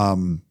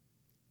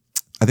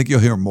 I think you'll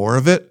hear more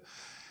of it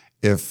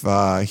if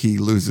he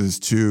loses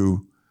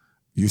to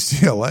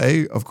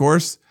UCLA, of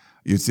course.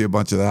 You'd see a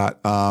bunch of that.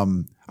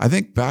 I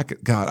think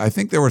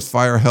there was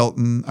Fire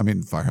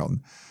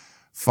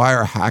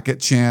Hackett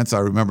chants. I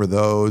remember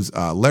those.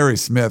 Larry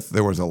Smith,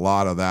 there was a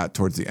lot of that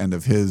towards the end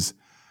of his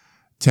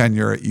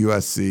tenure at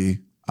USC.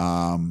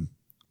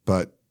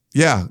 But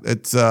yeah,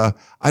 it's I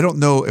don't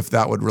know if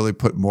that would really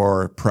put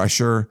more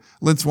pressure.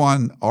 Lynn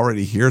Swann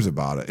already hears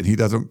about it and he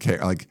doesn't care.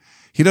 Like,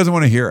 he doesn't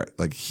want to hear it.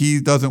 Like,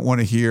 he doesn't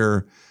want to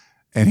hear,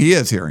 and he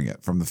is hearing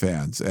it from the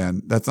fans,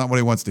 and that's not what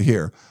he wants to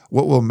hear.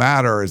 What will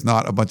matter is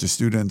not a bunch of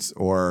students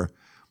or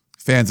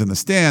fans in the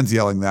stands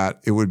yelling that.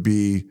 It would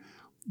be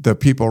the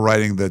people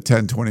writing the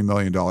 $10, $20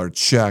 million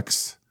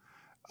checks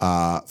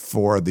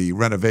for the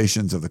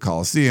renovations of the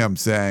Coliseum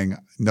saying,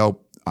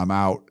 nope, I'm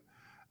out.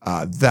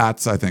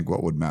 That's, I think,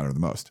 what would matter the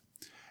most.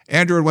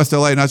 Andrew in West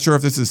LA, not sure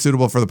if this is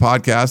suitable for the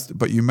podcast,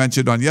 but you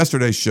mentioned on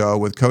yesterday's show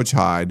with Coach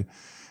Hyde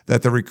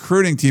that the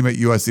recruiting team at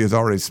USC is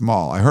already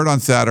small. I heard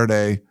on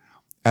Saturday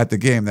at the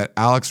game that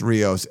Alex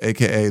Rios,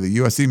 a.k.a. the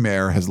USC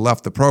mayor, has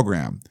left the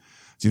program.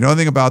 Do you know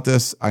anything about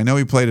this? I know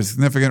he played a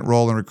significant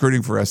role in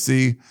recruiting for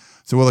SC.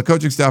 So will the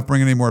coaching staff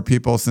bring any more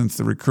people since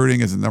the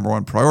recruiting is the number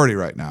one priority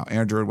right now?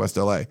 Andrew in West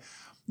LA.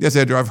 Yes,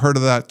 Andrew, I've heard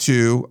of that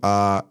too.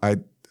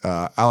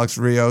 Alex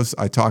Rios,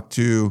 I talked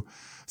to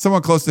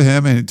someone close to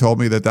him and he told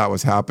me that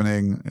was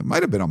happening. It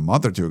might have been a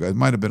month or two ago. It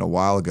might have been a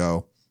while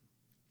ago.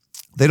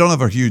 They don't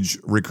have a huge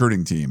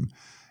recruiting team.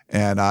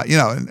 And,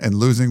 and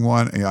losing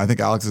one, I think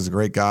Alex is a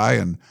great guy,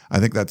 and I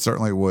think that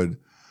certainly would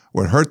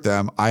hurt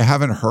them. I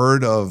haven't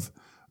heard of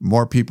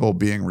more people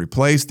being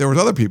replaced. There was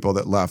other people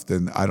that left,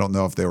 and I don't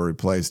know if they were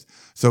replaced.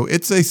 So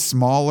it's a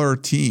smaller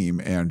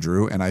team,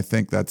 Andrew, and I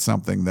think that's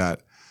something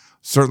that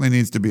certainly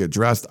needs to be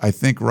addressed. I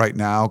think right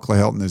now Clay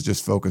Helton is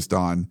just focused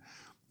on,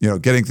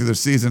 getting through the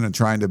season and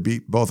trying to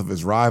beat both of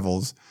his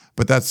rivals.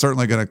 But that's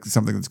certainly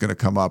something that's going to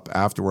come up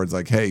afterwards.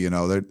 Like, hey,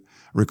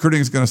 recruiting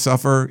is going to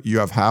suffer. You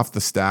have half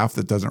the staff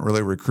that doesn't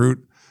really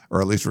recruit,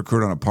 or at least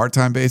recruit on a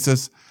part-time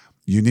basis.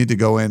 You need to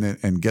go in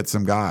and get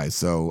some guys.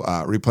 So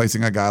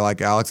replacing a guy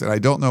like Alex, and I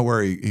don't know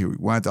where he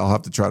went. I'll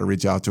have to try to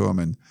reach out to him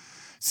and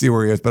see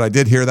where he is. But I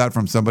did hear that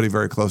from somebody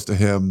very close to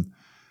him.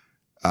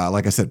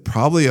 Like I said,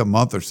 probably a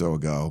month or so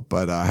ago,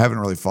 but I haven't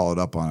really followed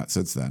up on it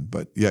since then.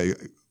 But yeah,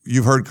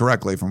 you've heard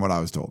correctly from what I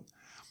was told.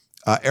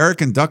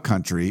 Eric in Duck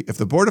Country, if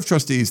the Board of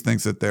Trustees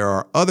thinks that there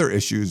are other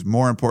issues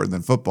more important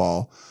than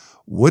football,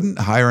 wouldn't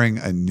hiring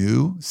a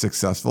new,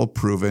 successful,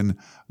 proven,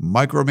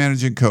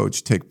 micromanaging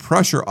coach take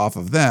pressure off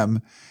of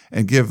them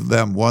and give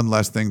them one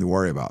less thing to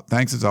worry about?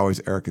 Thanks as always,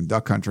 Eric in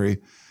Duck Country.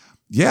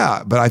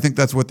 Yeah, but I think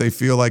that's what they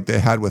feel like they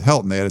had with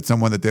Helton. They had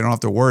someone that they don't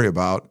have to worry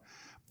about,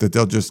 that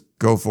they'll just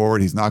go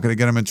forward. He's not going to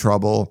get them in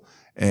trouble,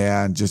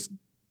 and just,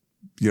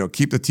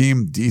 keep the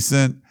team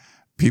decent.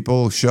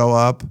 People show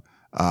up,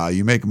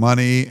 you make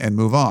money and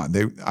move on.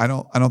 I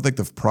don't think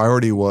the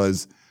priority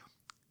was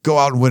go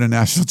out and win a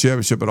national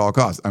championship at all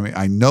costs. I mean,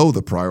 I know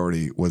the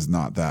priority was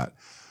not that,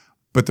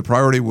 but the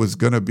priority was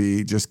going to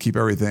be just keep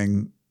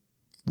everything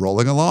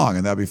rolling along,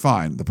 and that'd be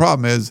fine. The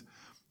problem is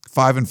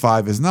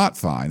 5-5 is not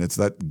fine. It's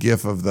that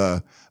gif of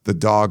the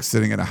dog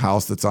sitting in a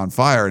house that's on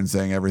fire and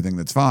saying everything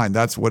that's fine.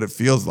 That's what it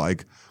feels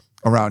like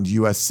around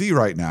USC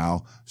right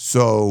now.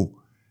 So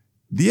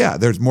yeah,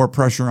 there's more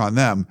pressure on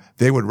them.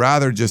 They would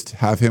rather just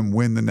have him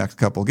win the next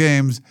couple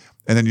games,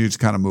 and then you just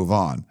kind of move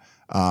on.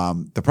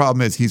 The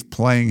problem is he's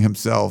playing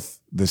himself,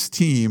 this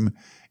team,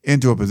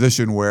 into a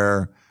position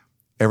where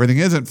everything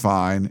isn't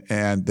fine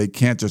and they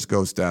can't just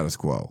go status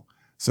quo.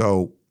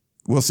 So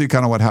we'll see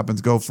kind of what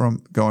happens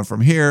going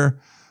from here.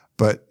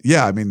 But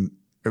yeah, I mean,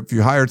 if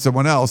you hired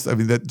someone else, I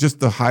mean, that just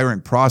the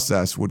hiring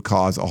process would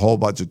cause a whole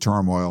bunch of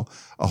turmoil,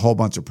 a whole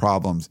bunch of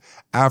problems.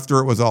 After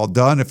it was all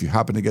done, if you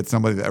happen to get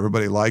somebody that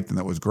everybody liked and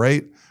that was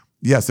great,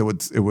 yes, it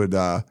would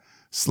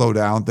slow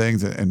down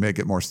things and make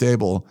it more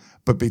stable.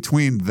 But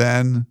between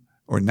then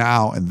or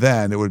now and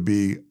then, it would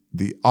be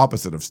the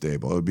opposite of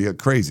stable. It would be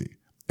crazy.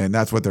 And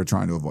that's what they're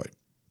trying to avoid.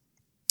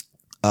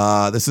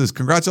 This is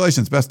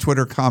congratulations. Best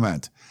Twitter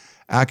comment.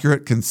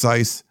 Accurate,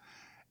 concise,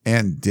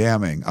 and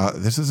damning.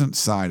 This isn't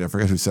signed. I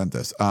forget who sent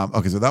this.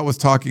 Okay, so that was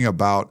talking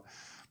about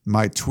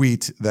my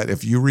tweet that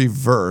if you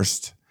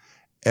reversed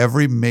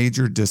every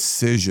major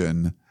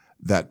decision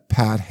that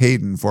Pat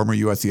Hayden, former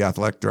USC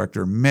athletic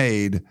director,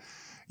 made,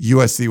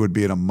 USC would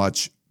be in a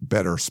much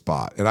better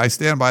spot. And I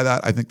stand by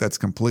that. I think that's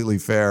completely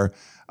fair.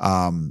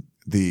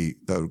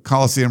 The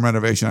Coliseum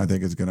renovation, I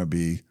think, is going to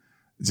be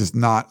just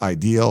not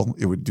ideal.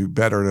 It would do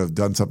better to have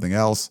done something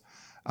else.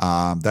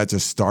 That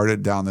just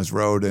started down this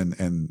road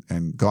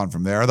and gone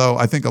from there. Though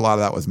I think a lot of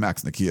that was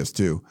Max Nikias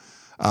too.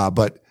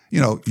 But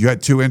you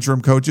had 2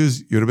 interim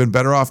coaches. You'd have been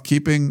better off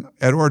keeping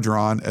Ed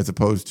Orgeron as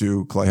opposed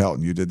to Clay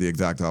Helton. You did the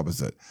exact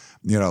opposite.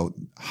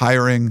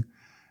 Hiring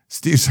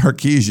Steve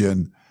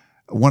Sarkisian,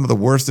 one of the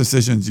worst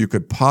decisions you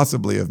could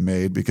possibly have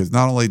made, because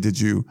not only did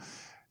you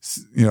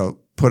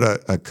put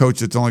a coach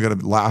that's only going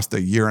to last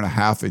a year and a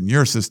half in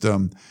your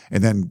system,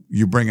 and then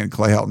you bring in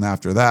Clay Helton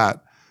after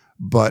that,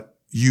 but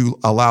you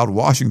allowed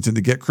Washington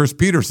to get Chris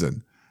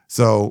Peterson.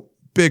 So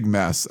big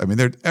mess. I mean,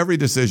 every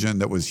decision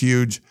that was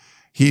huge,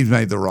 he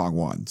made the wrong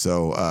one.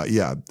 So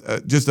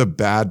just a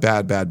bad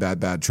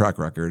track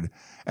record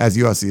as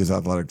USC's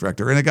athletic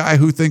director, and a guy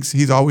who thinks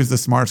he's always the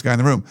smartest guy in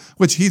the room,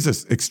 which he's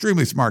an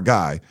extremely smart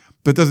guy,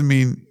 but doesn't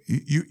mean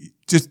you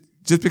just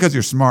because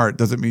you're smart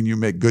doesn't mean you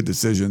make good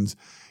decisions.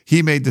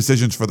 He made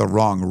decisions for the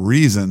wrong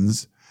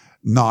reasons,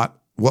 not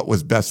what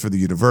was best for the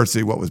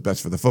university, what was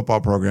best for the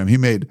football program. He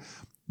made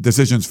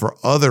decisions for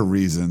other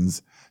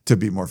reasons, to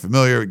be more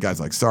familiar, guys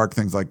like Sark,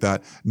 things like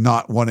that,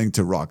 not wanting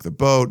to rock the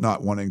boat,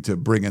 not wanting to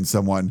bring in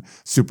someone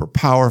super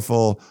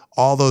powerful.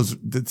 All those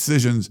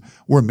decisions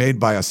were made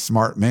by a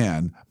smart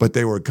man, but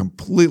they were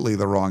completely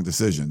the wrong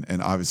decision.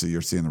 And obviously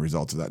you're seeing the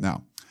results of that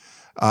now.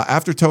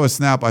 After Toa's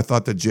snap, I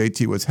thought that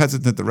JT was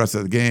hesitant the rest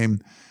of the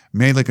game,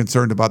 mainly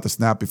concerned about the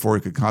snap before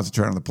he could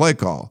concentrate on the play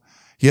call.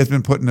 He has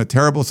been put in a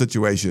terrible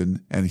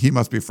situation, and he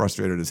must be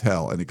frustrated as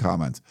hell. Any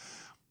comments?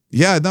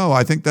 Yeah, no,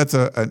 I think that's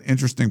an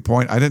interesting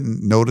point. I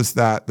didn't notice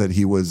that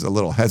he was a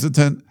little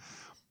hesitant,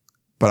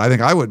 but I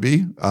think I would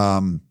be.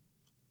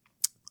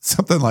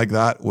 Something like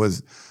that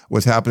was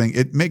happening.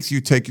 It makes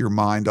you take your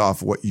mind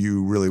off what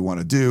you really want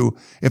to do.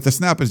 If the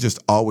snap is just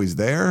always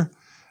there,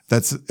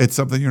 it's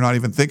something you're not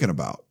even thinking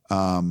about.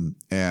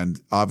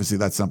 And obviously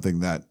that's something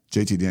that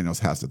JT Daniels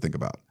has to think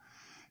about.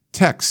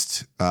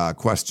 Text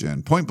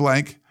question, point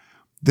blank,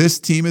 this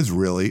team is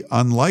really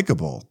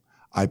unlikable.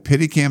 I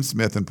pity Cam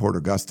Smith and Porter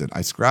Gustin.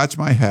 I scratch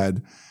my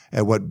head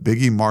at what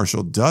Biggie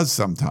Marshall does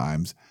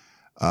sometimes,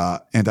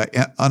 and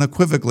I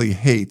unequivocally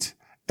hate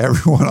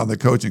everyone on the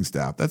coaching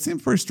staff. That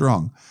seems pretty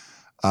strong.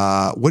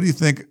 What do you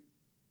think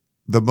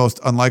the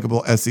most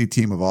unlikable SC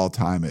team of all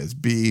time is?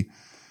 B,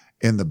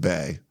 in the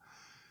Bay.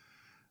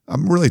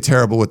 I'm really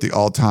terrible with the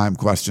all-time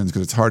questions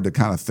because it's hard to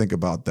kind of think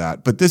about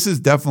that. But this is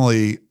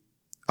definitely,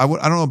 I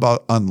don't know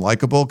about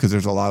unlikable because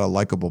there's a lot of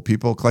likable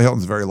people. Clay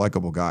Helton's a very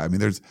likable guy. I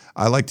mean,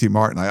 I like T.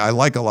 Martin. I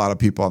like a lot of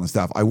people on the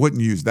staff. I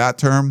wouldn't use that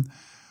term,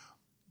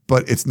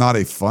 but it's not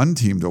a fun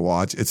team to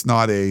watch. It's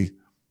not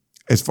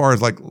as far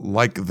as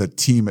like the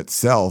team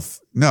itself.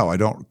 No, I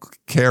don't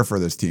care for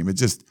this team.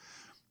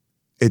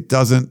 It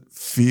doesn't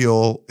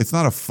feel, it's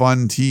not a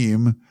fun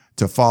team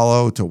to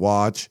follow, to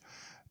watch,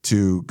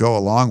 to go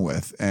along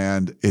with.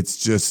 And it's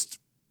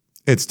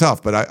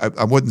tough, but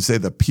I wouldn't say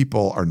the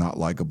people are not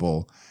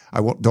likable.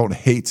 I don't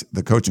hate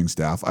the coaching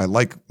staff. I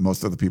like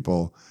most of the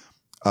people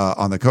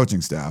on the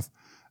coaching staff.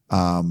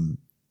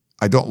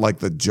 I don't like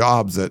the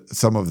jobs that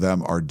some of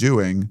them are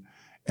doing,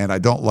 and I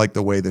don't like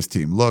the way this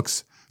team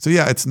looks. So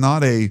yeah, it's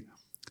not a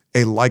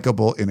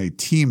likable in a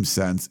team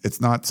sense. It's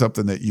not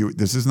something that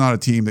this is not a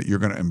team that you're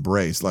going to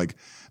embrace. Like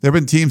there have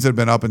been teams that have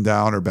been up and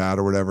down or bad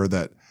or whatever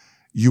that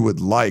you would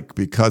like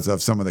because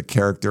of some of the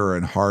character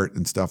and heart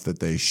and stuff that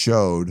they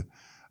showed.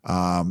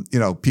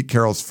 Pete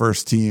Carroll's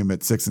first team at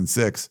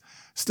 6-6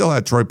 still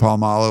had Troy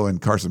Polamalu and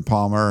Carson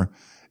Palmer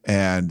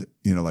and,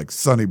 like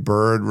Sonny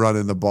Bird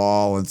running the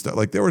ball and stuff.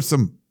 Like there were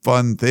some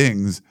fun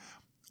things,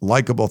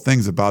 likable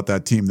things about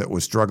that team that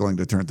was struggling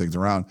to turn things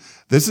around.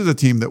 This is a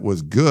team that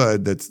was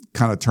good, that's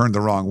kind of turned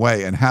the wrong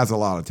way and has a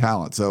lot of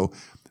talent. So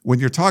when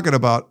you're talking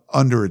about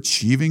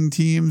underachieving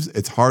teams,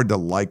 it's hard to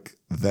like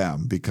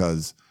them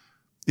because,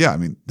 yeah, I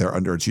mean, they're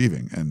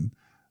underachieving. And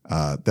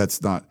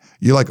that's not,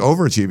 you like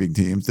overachieving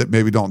teams that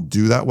maybe don't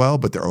do that well,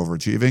 but they're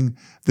overachieving.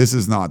 This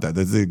is not that.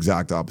 This is the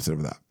exact opposite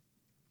of that.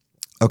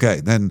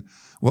 Okay, then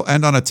we'll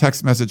end on a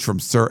text message from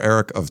Sir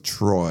Eric of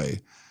Troy.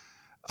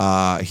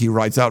 He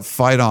writes out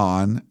 "fight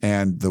on,"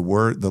 and the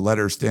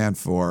letters stand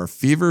for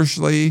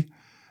feverishly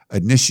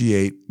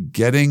initiate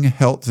getting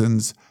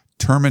Helton's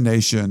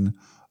termination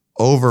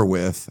over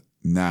with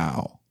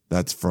now.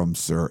 That's from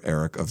Sir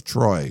Eric of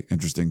Troy.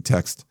 Interesting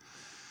text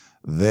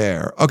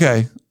there.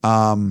 Okay.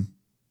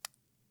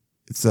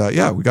 It's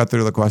we got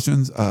through the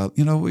questions.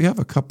 We had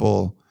a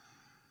couple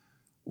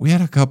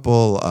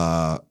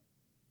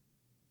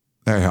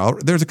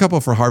There's a couple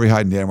for Harvey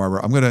Hyde and Dan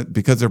Weber.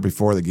 Because they're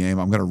before the game,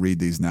 I'm going to read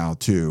these now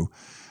too.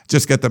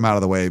 Just get them out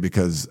of the way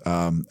because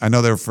I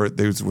know they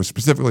were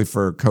specifically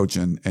for Coach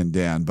and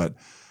Dan, but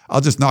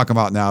I'll just knock them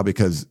out now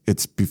because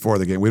it's before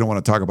the game. We don't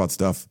want to talk about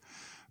stuff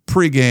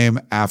pre-game,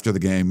 after the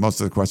game.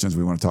 Most of the questions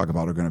we want to talk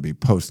about are going to be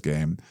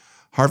post-game.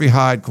 Harvey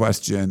Hyde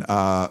question.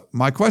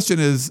 My question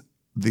is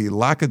the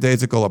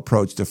lackadaisical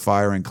approach to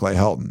firing Clay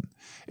Helton.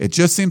 It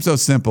just seems so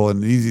simple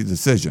and an easy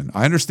decision.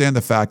 I understand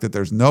the fact that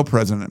there's no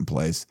president in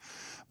place,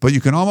 but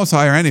you can almost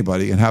hire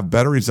anybody and have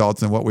better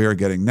results than what we are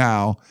getting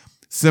now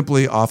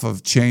simply off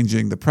of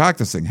changing the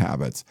practicing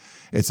habits.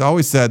 It's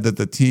always said that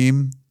the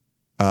team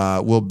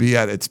will be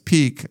at its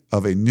peak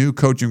of a new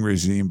coaching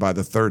regime by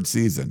the third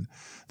season.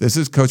 This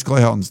is Coach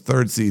Clay Helton's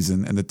third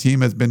season, and the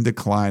team has been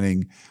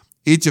declining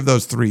each of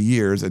those 3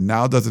 years and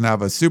now doesn't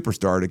have a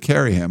superstar to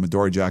carry him,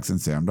 Adoree Jackson,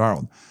 Sam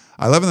Darnold.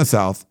 I live in the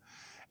South,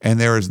 and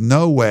there is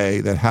no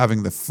way that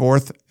having the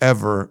fourth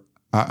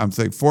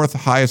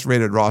highest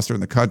rated roster in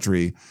the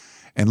country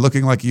and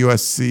looking like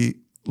USC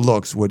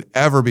looks would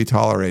ever be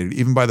tolerated,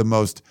 even by the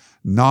most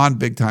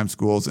non-big time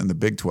schools in the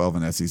Big 12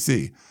 and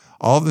SEC.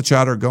 All of the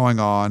chatter going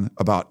on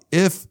about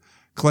if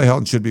Clay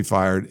Helton should be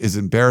fired is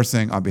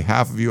embarrassing on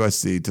behalf of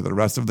USC to the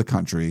rest of the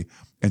country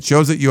and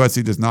shows that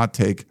USC does not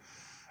take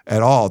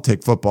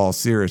football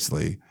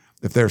seriously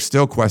if they're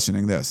still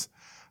questioning this.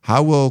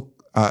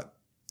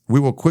 We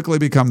will quickly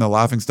become the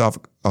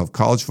laughingstock of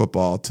college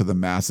football to the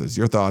masses.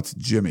 Your thoughts,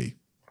 Jimmy?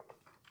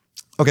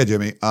 Okay,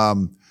 Jimmy.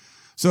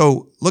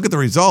 So look at the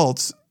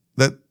results.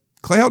 That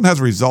Clay Helton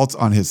has results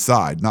on his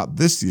side, not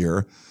this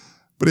year,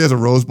 but he has a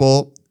Rose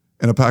Bowl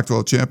and a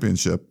Pac-12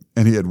 championship,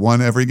 and he had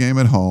won every game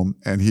at home,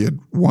 and he had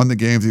won the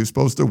games he was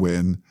supposed to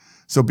win.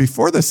 So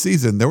before the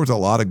season, there was a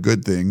lot of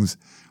good things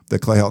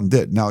that Clay Helton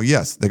did. Now,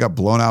 yes, they got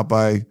blown out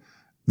by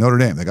Notre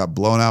Dame. They got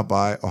blown out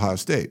by Ohio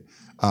State.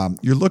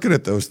 You're looking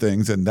at those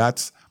things, and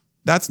that's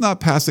not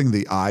passing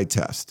the eye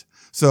test.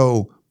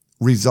 So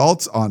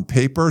results on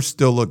paper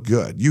still look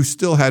good. You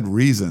still had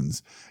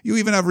reasons. You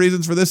even have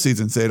reasons for this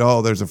season saying,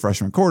 oh, there's a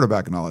freshman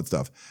quarterback and all that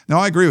stuff. Now,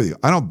 I agree with you.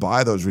 I don't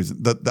buy those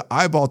reasons. The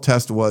eyeball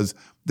test was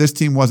this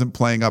team wasn't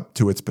playing up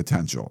to its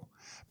potential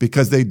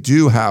because they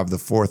do have the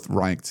fourth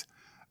ranked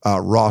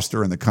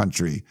roster in the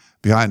country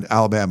behind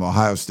Alabama,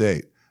 Ohio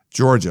State,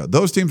 Georgia.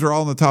 Those teams are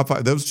all in the top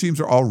five. Those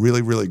teams are all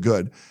really, really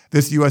good.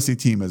 This USC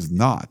team is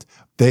not.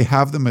 They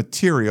have the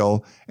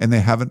material and they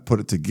haven't put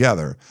it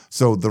together.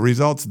 So the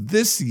results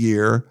this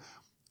year,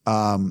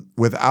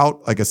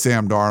 without like a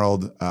Sam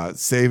Darnold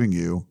saving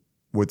you,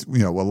 with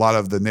a lot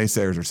of the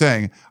naysayers are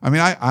saying, I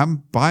mean,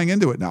 I'm buying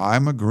into it now.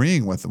 I'm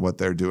agreeing with what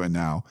they're doing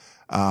now.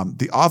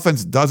 The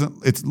offense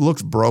it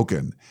looks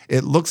broken.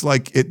 It looks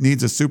like it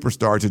needs a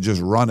superstar to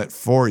just run it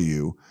for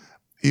you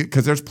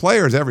because there's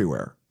players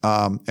everywhere.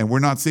 And we're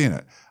not seeing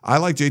it. I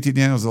like JT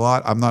Daniels a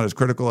lot. I'm not as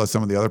critical as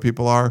some of the other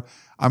people are.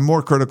 I'm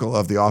more critical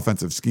of the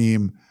offensive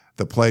scheme,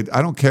 the play.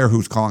 I don't care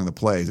who's calling the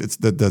plays. It's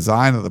the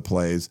design of the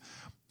plays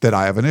that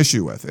I have an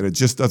issue with. And it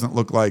just doesn't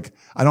look like,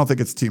 I don't think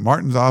it's T.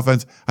 Martin's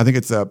offense. I think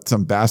it's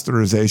some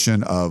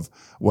bastardization of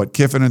what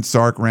Kiffin and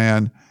Sark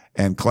ran,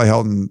 and Clay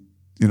Helton,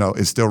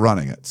 is still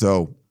running it.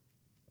 So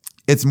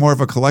it's more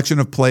of a collection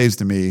of plays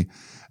to me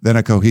than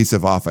a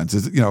cohesive offense.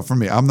 For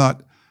me, I'm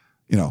not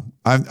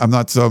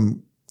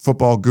some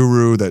football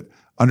guru that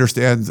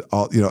understands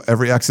all,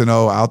 every X and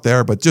O out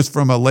there, but just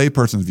from a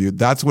layperson's view,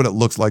 that's what it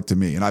looks like to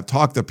me. And I've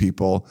talked to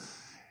people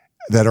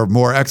that are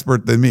more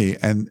expert than me,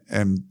 and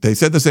they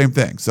said the same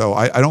thing. So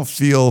I don't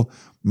feel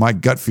my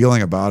gut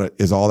feeling about it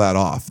is all that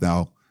off.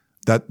 Now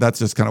that's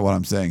just kind of what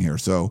I'm saying here.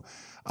 So,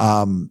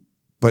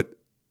 but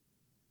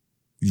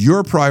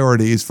your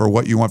priorities for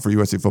what you want for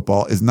USC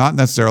football is not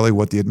necessarily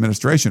what the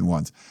administration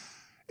wants.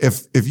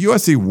 If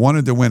USC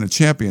wanted to win a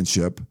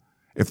championship,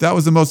 if that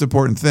was the most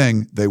important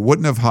thing, they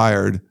wouldn't have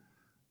hired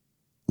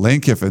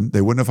Lane Kiffin,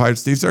 they wouldn't have hired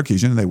Steve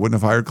Sarkisian, and they wouldn't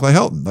have hired Clay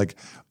Helton. Like,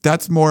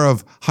 that's more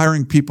of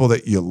hiring people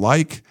that you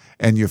like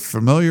and you're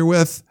familiar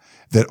with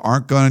that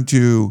aren't going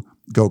to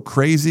go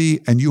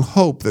crazy, and you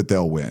hope that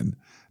they'll win.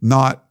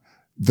 Not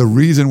the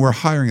reason we're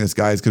hiring this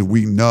guy is because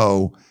we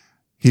know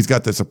he's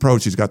got this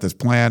approach, he's got this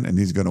plan, and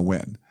he's going to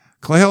win.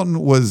 Clay Helton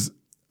was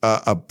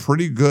a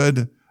pretty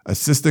good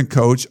assistant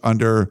coach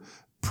under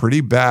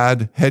pretty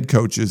bad head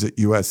coaches at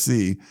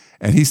USC,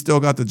 and he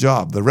still got the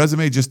job. The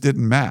resume just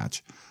didn't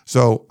match.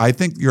 So I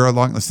think you're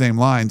along the same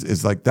lines,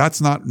 is like,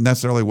 that's not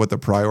necessarily what the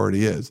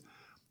priority is.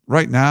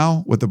 Right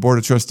now, with the Board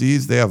of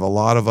Trustees, they have a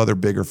lot of other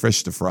bigger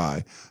fish to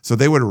fry. So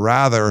they would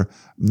rather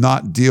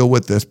not deal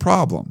with this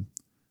problem.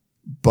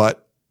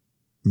 But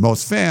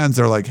most fans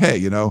are like, hey,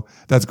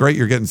 that's great.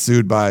 You're getting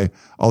sued by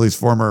all these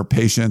former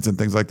patients and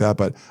things like that,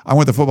 but I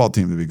want the football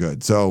team to be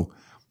good. So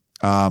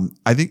I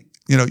think,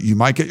 you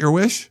might get your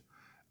wish.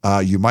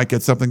 You might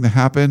get something to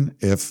happen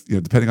if,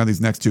 depending on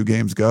these next two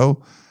games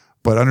go.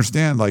 But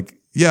understand,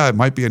 it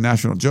might be a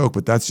national joke,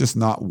 but that's just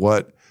not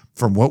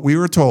from what we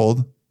were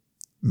told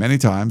many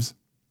times,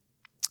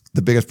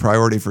 the biggest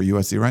priority for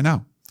USC right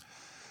now.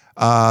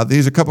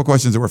 These are a couple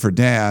questions that were for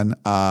Dan.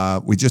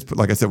 We just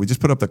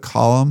put up the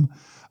column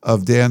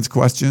of Dan's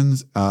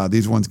questions.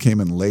 These ones came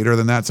in later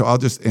than that, so I'll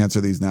just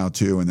answer these now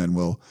too, and then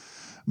we'll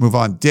move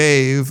on.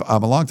 Dave,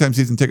 I'm a longtime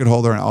season ticket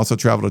holder and I also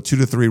travel to 2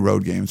 to 3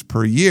 road games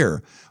per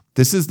year.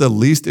 This is the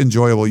least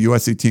enjoyable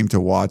USC team to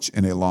watch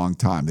in a long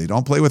time. They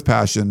don't play with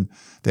passion.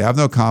 They have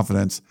no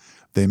confidence.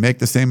 They make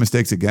the same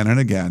mistakes again and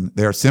again.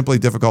 They are simply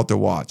difficult to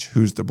watch.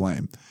 Who's to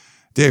blame?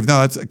 Dave,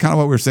 no, that's kind of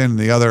what we were saying in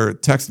the other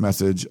text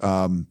message.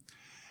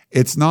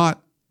 It's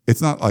not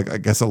like, I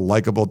guess, a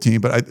likable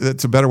team, but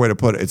it's a better way to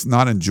put it. It's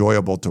not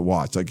enjoyable to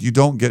watch. Like, you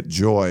don't get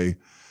joy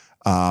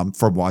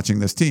from watching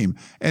this team.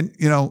 And,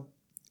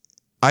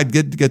 I'd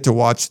get to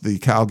watch the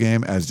Cal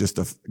game as just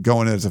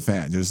going in as a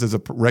fan, just as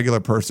a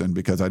regular person,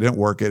 because I didn't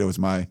work it. It was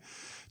my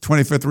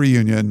 25th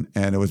reunion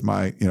and it was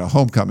my,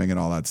 homecoming and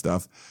all that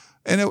stuff.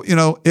 And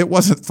it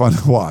wasn't fun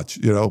to watch,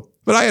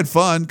 but I had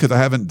fun because I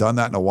haven't done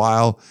that in a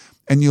while.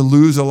 And you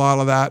lose a lot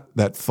of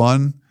that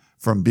fun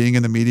from being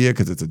in the media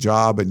because it's a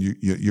job and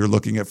you're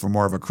looking at it from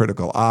more of a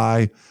critical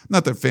eye.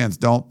 Not that fans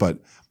don't, but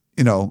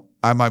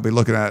I might be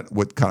looking at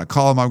what kind of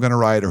column I'm going to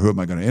write or who am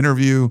I going to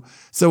interview.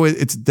 So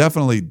it's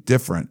definitely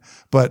different.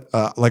 But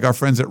like our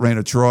friends at Reign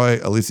of Troy,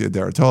 Alicia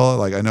Derritola,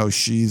 like I know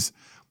she's,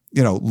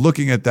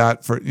 looking at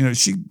that for,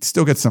 she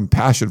still gets some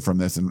passion from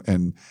this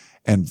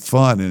and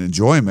fun and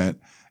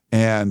enjoyment.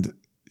 And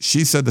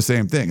she said the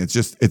same thing. It's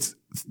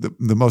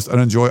the most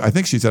unenjoyable. I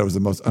think she said it was the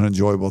most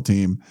unenjoyable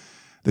team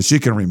that she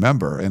can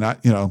remember. And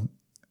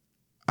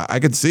I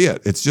can see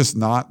it. It's just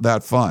not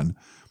that fun.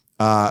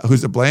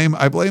 Who's to blame?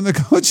 I blame the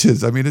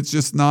coaches. I mean, it's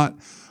just not.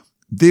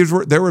 There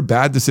were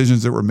bad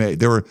decisions that were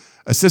made. There were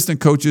assistant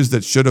coaches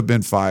that should have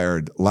been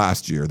fired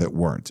last year that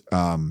weren't.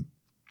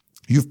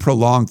 You've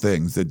prolonged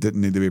things that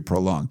didn't need to be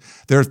prolonged.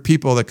 There's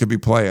people that could be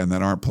playing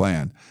that aren't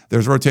playing.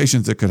 There's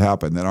rotations that could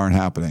happen that aren't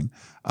happening.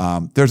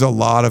 There's a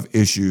lot of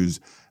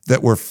issues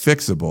that were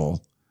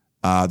fixable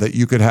that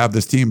you could have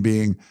this team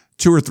being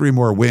 2 or 3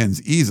 more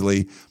wins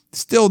easily.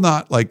 Still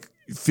not like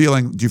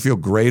do you feel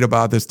great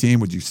about this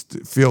team? Would you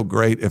feel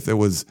great if it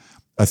was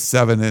a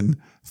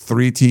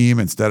 7-3 team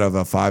instead of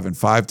a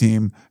 5-5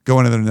 team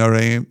going into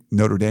the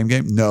Notre Dame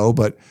game? No,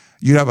 but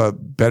you'd have a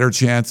better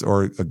chance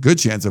or a good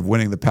chance of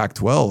winning the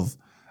Pac-12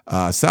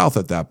 South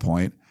at that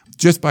point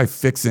just by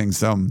fixing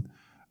some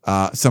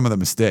of the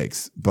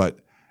mistakes. But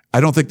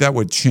I don't think that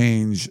would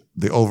change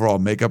the overall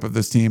makeup of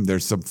this team.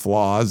 There's some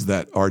flaws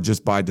that are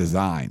just by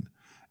design,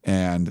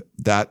 and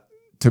that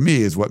to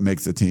me is what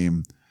makes the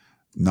team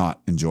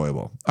not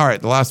enjoyable. All right,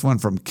 the last one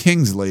from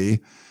Kingsley.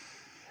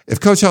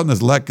 If Coach Helton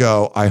is let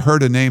go, I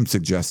heard a name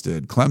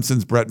suggested,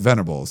 Clemson's Brett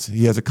Venables.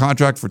 He has a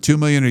contract for $2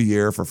 million a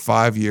year for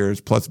 5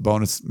 years plus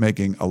bonus,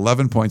 making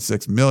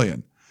 $11.6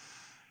 million.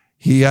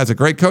 He has a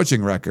great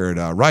coaching record,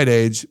 right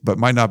age, but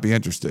might not be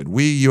interested.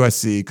 We,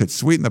 USC, could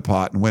sweeten the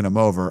pot and win him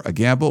over. A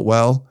gamble?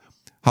 Well,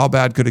 how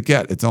bad could it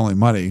get? It's only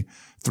money.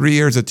 3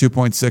 years at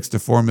 $2.6 to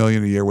 $4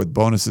 million a year with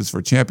bonuses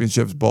for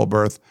championships, bowl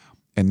berth,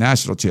 and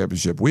national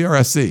championship. We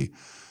are SC.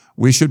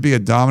 We should be a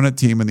dominant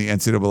team in the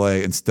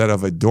NCAA instead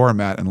of a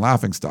doormat and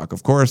laughingstock.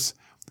 Of course,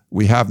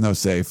 we have no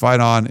say. Fight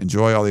on.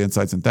 Enjoy all the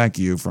insights, and thank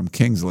you from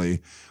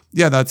Kingsley.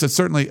 Yeah, that's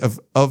certainly of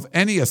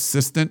any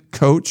assistant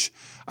coach,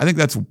 I think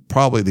that's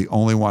probably the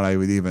only one I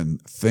would even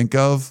think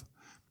of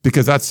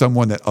because that's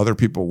someone that other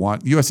people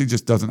want. USC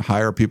just doesn't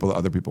hire people that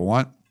other people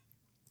want.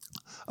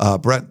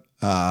 Brett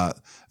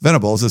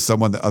Venables is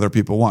someone that other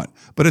people want,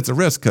 but it's a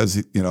risk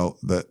because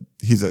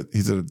he's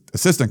an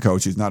assistant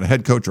coach. He's not a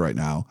head coach right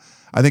now.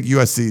 I think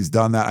USC's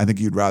done that. I think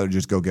you'd rather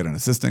just go get a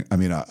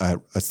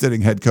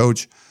sitting head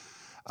coach.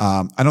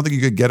 I don't think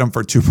you could get him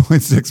for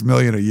 $2.6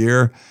 million a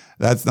year.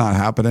 That's not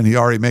happening. He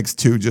already makes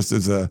 $2 just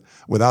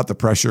without the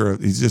pressure.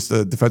 He's just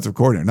a defensive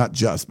coordinator, not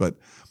just, but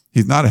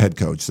he's not a head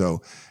coach.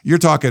 So you're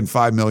talking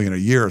 $5 million a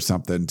year or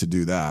something to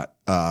do that,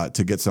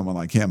 to get someone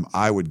like him,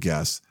 I would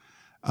guess.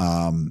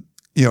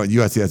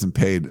 USC hasn't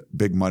paid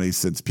big money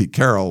since Pete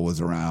Carroll was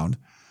around.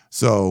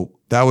 So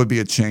that would be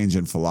a change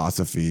in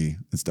philosophy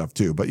and stuff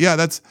too. But yeah,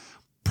 that's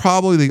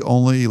probably the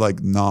only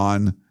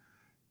non-current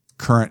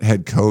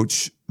head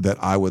coach that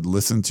I would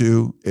listen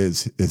to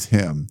is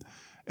him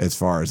as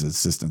far as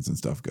assistants and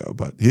stuff go.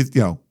 But he's,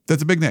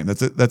 that's a big name.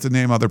 That's a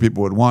name other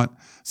people would want.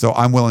 So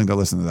I'm willing to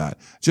listen to that.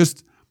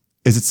 Just,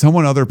 is it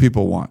someone other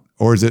people want?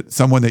 Or is it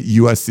someone that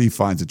USC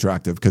finds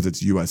attractive because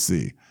it's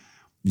USC?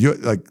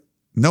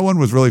 No one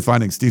was really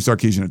finding Steve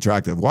Sarkisian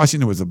attractive.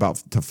 Washington was about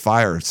to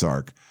fire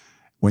Sark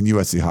when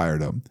USC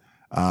hired him.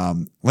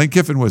 Lane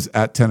Kiffin was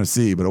at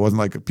Tennessee, but it wasn't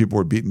like people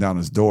were beating down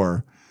his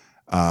door.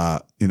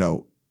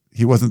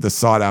 He wasn't the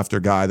sought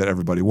after guy that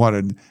everybody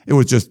wanted. It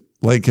was just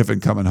Lane Kiffin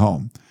coming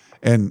home.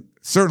 And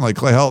certainly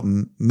Clay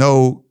Helton,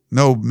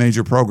 no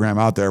major program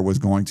out there was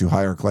going to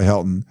hire Clay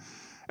Helton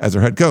as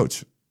their head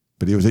coach,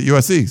 but he was at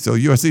USC. So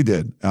USC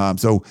did.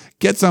 So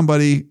get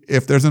somebody,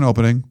 if there's an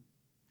opening,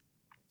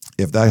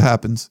 if that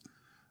happens,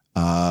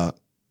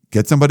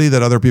 get somebody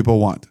that other people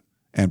want,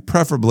 and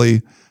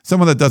preferably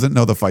someone that doesn't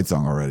know the fight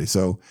song already.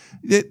 So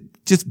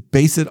just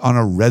base it on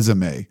a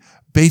resume,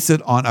 base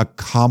it on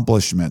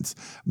accomplishments,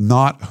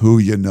 not who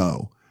you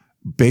know.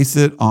 Base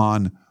it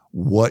on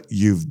what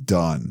you've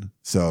done.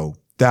 So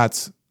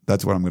that's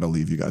that's what I'm going to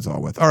leave you guys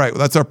all with. All right, well,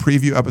 that's our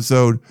preview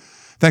episode.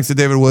 Thanks to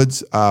David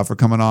Woods for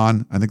coming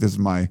on. I think this is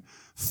my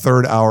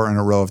third hour in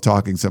a row of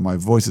talking, so my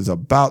voice is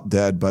about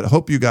dead, but I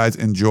hope you guys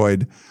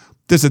enjoyed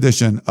this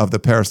edition of the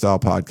Peristyle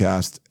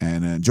Podcast,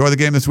 and enjoy the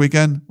game this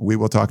weekend. We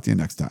will talk to you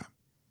next time.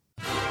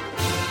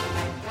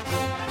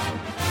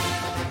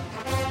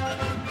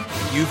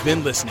 You've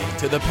been listening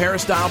to the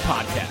Peristyle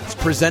Podcast,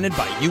 presented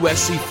by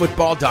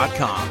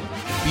USCFootball.com.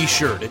 Be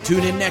sure to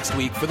tune in next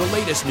week for the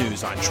latest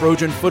news on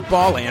Trojan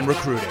football and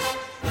recruiting.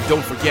 And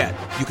don't forget,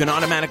 you can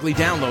automatically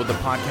download the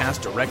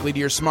podcast directly to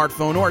your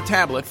smartphone or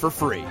tablet for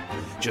free.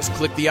 Just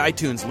click the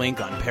iTunes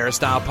link on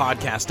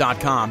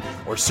peristylepodcast.com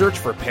or search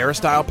for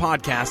Peristyle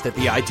Podcast at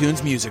the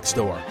iTunes Music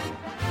Store.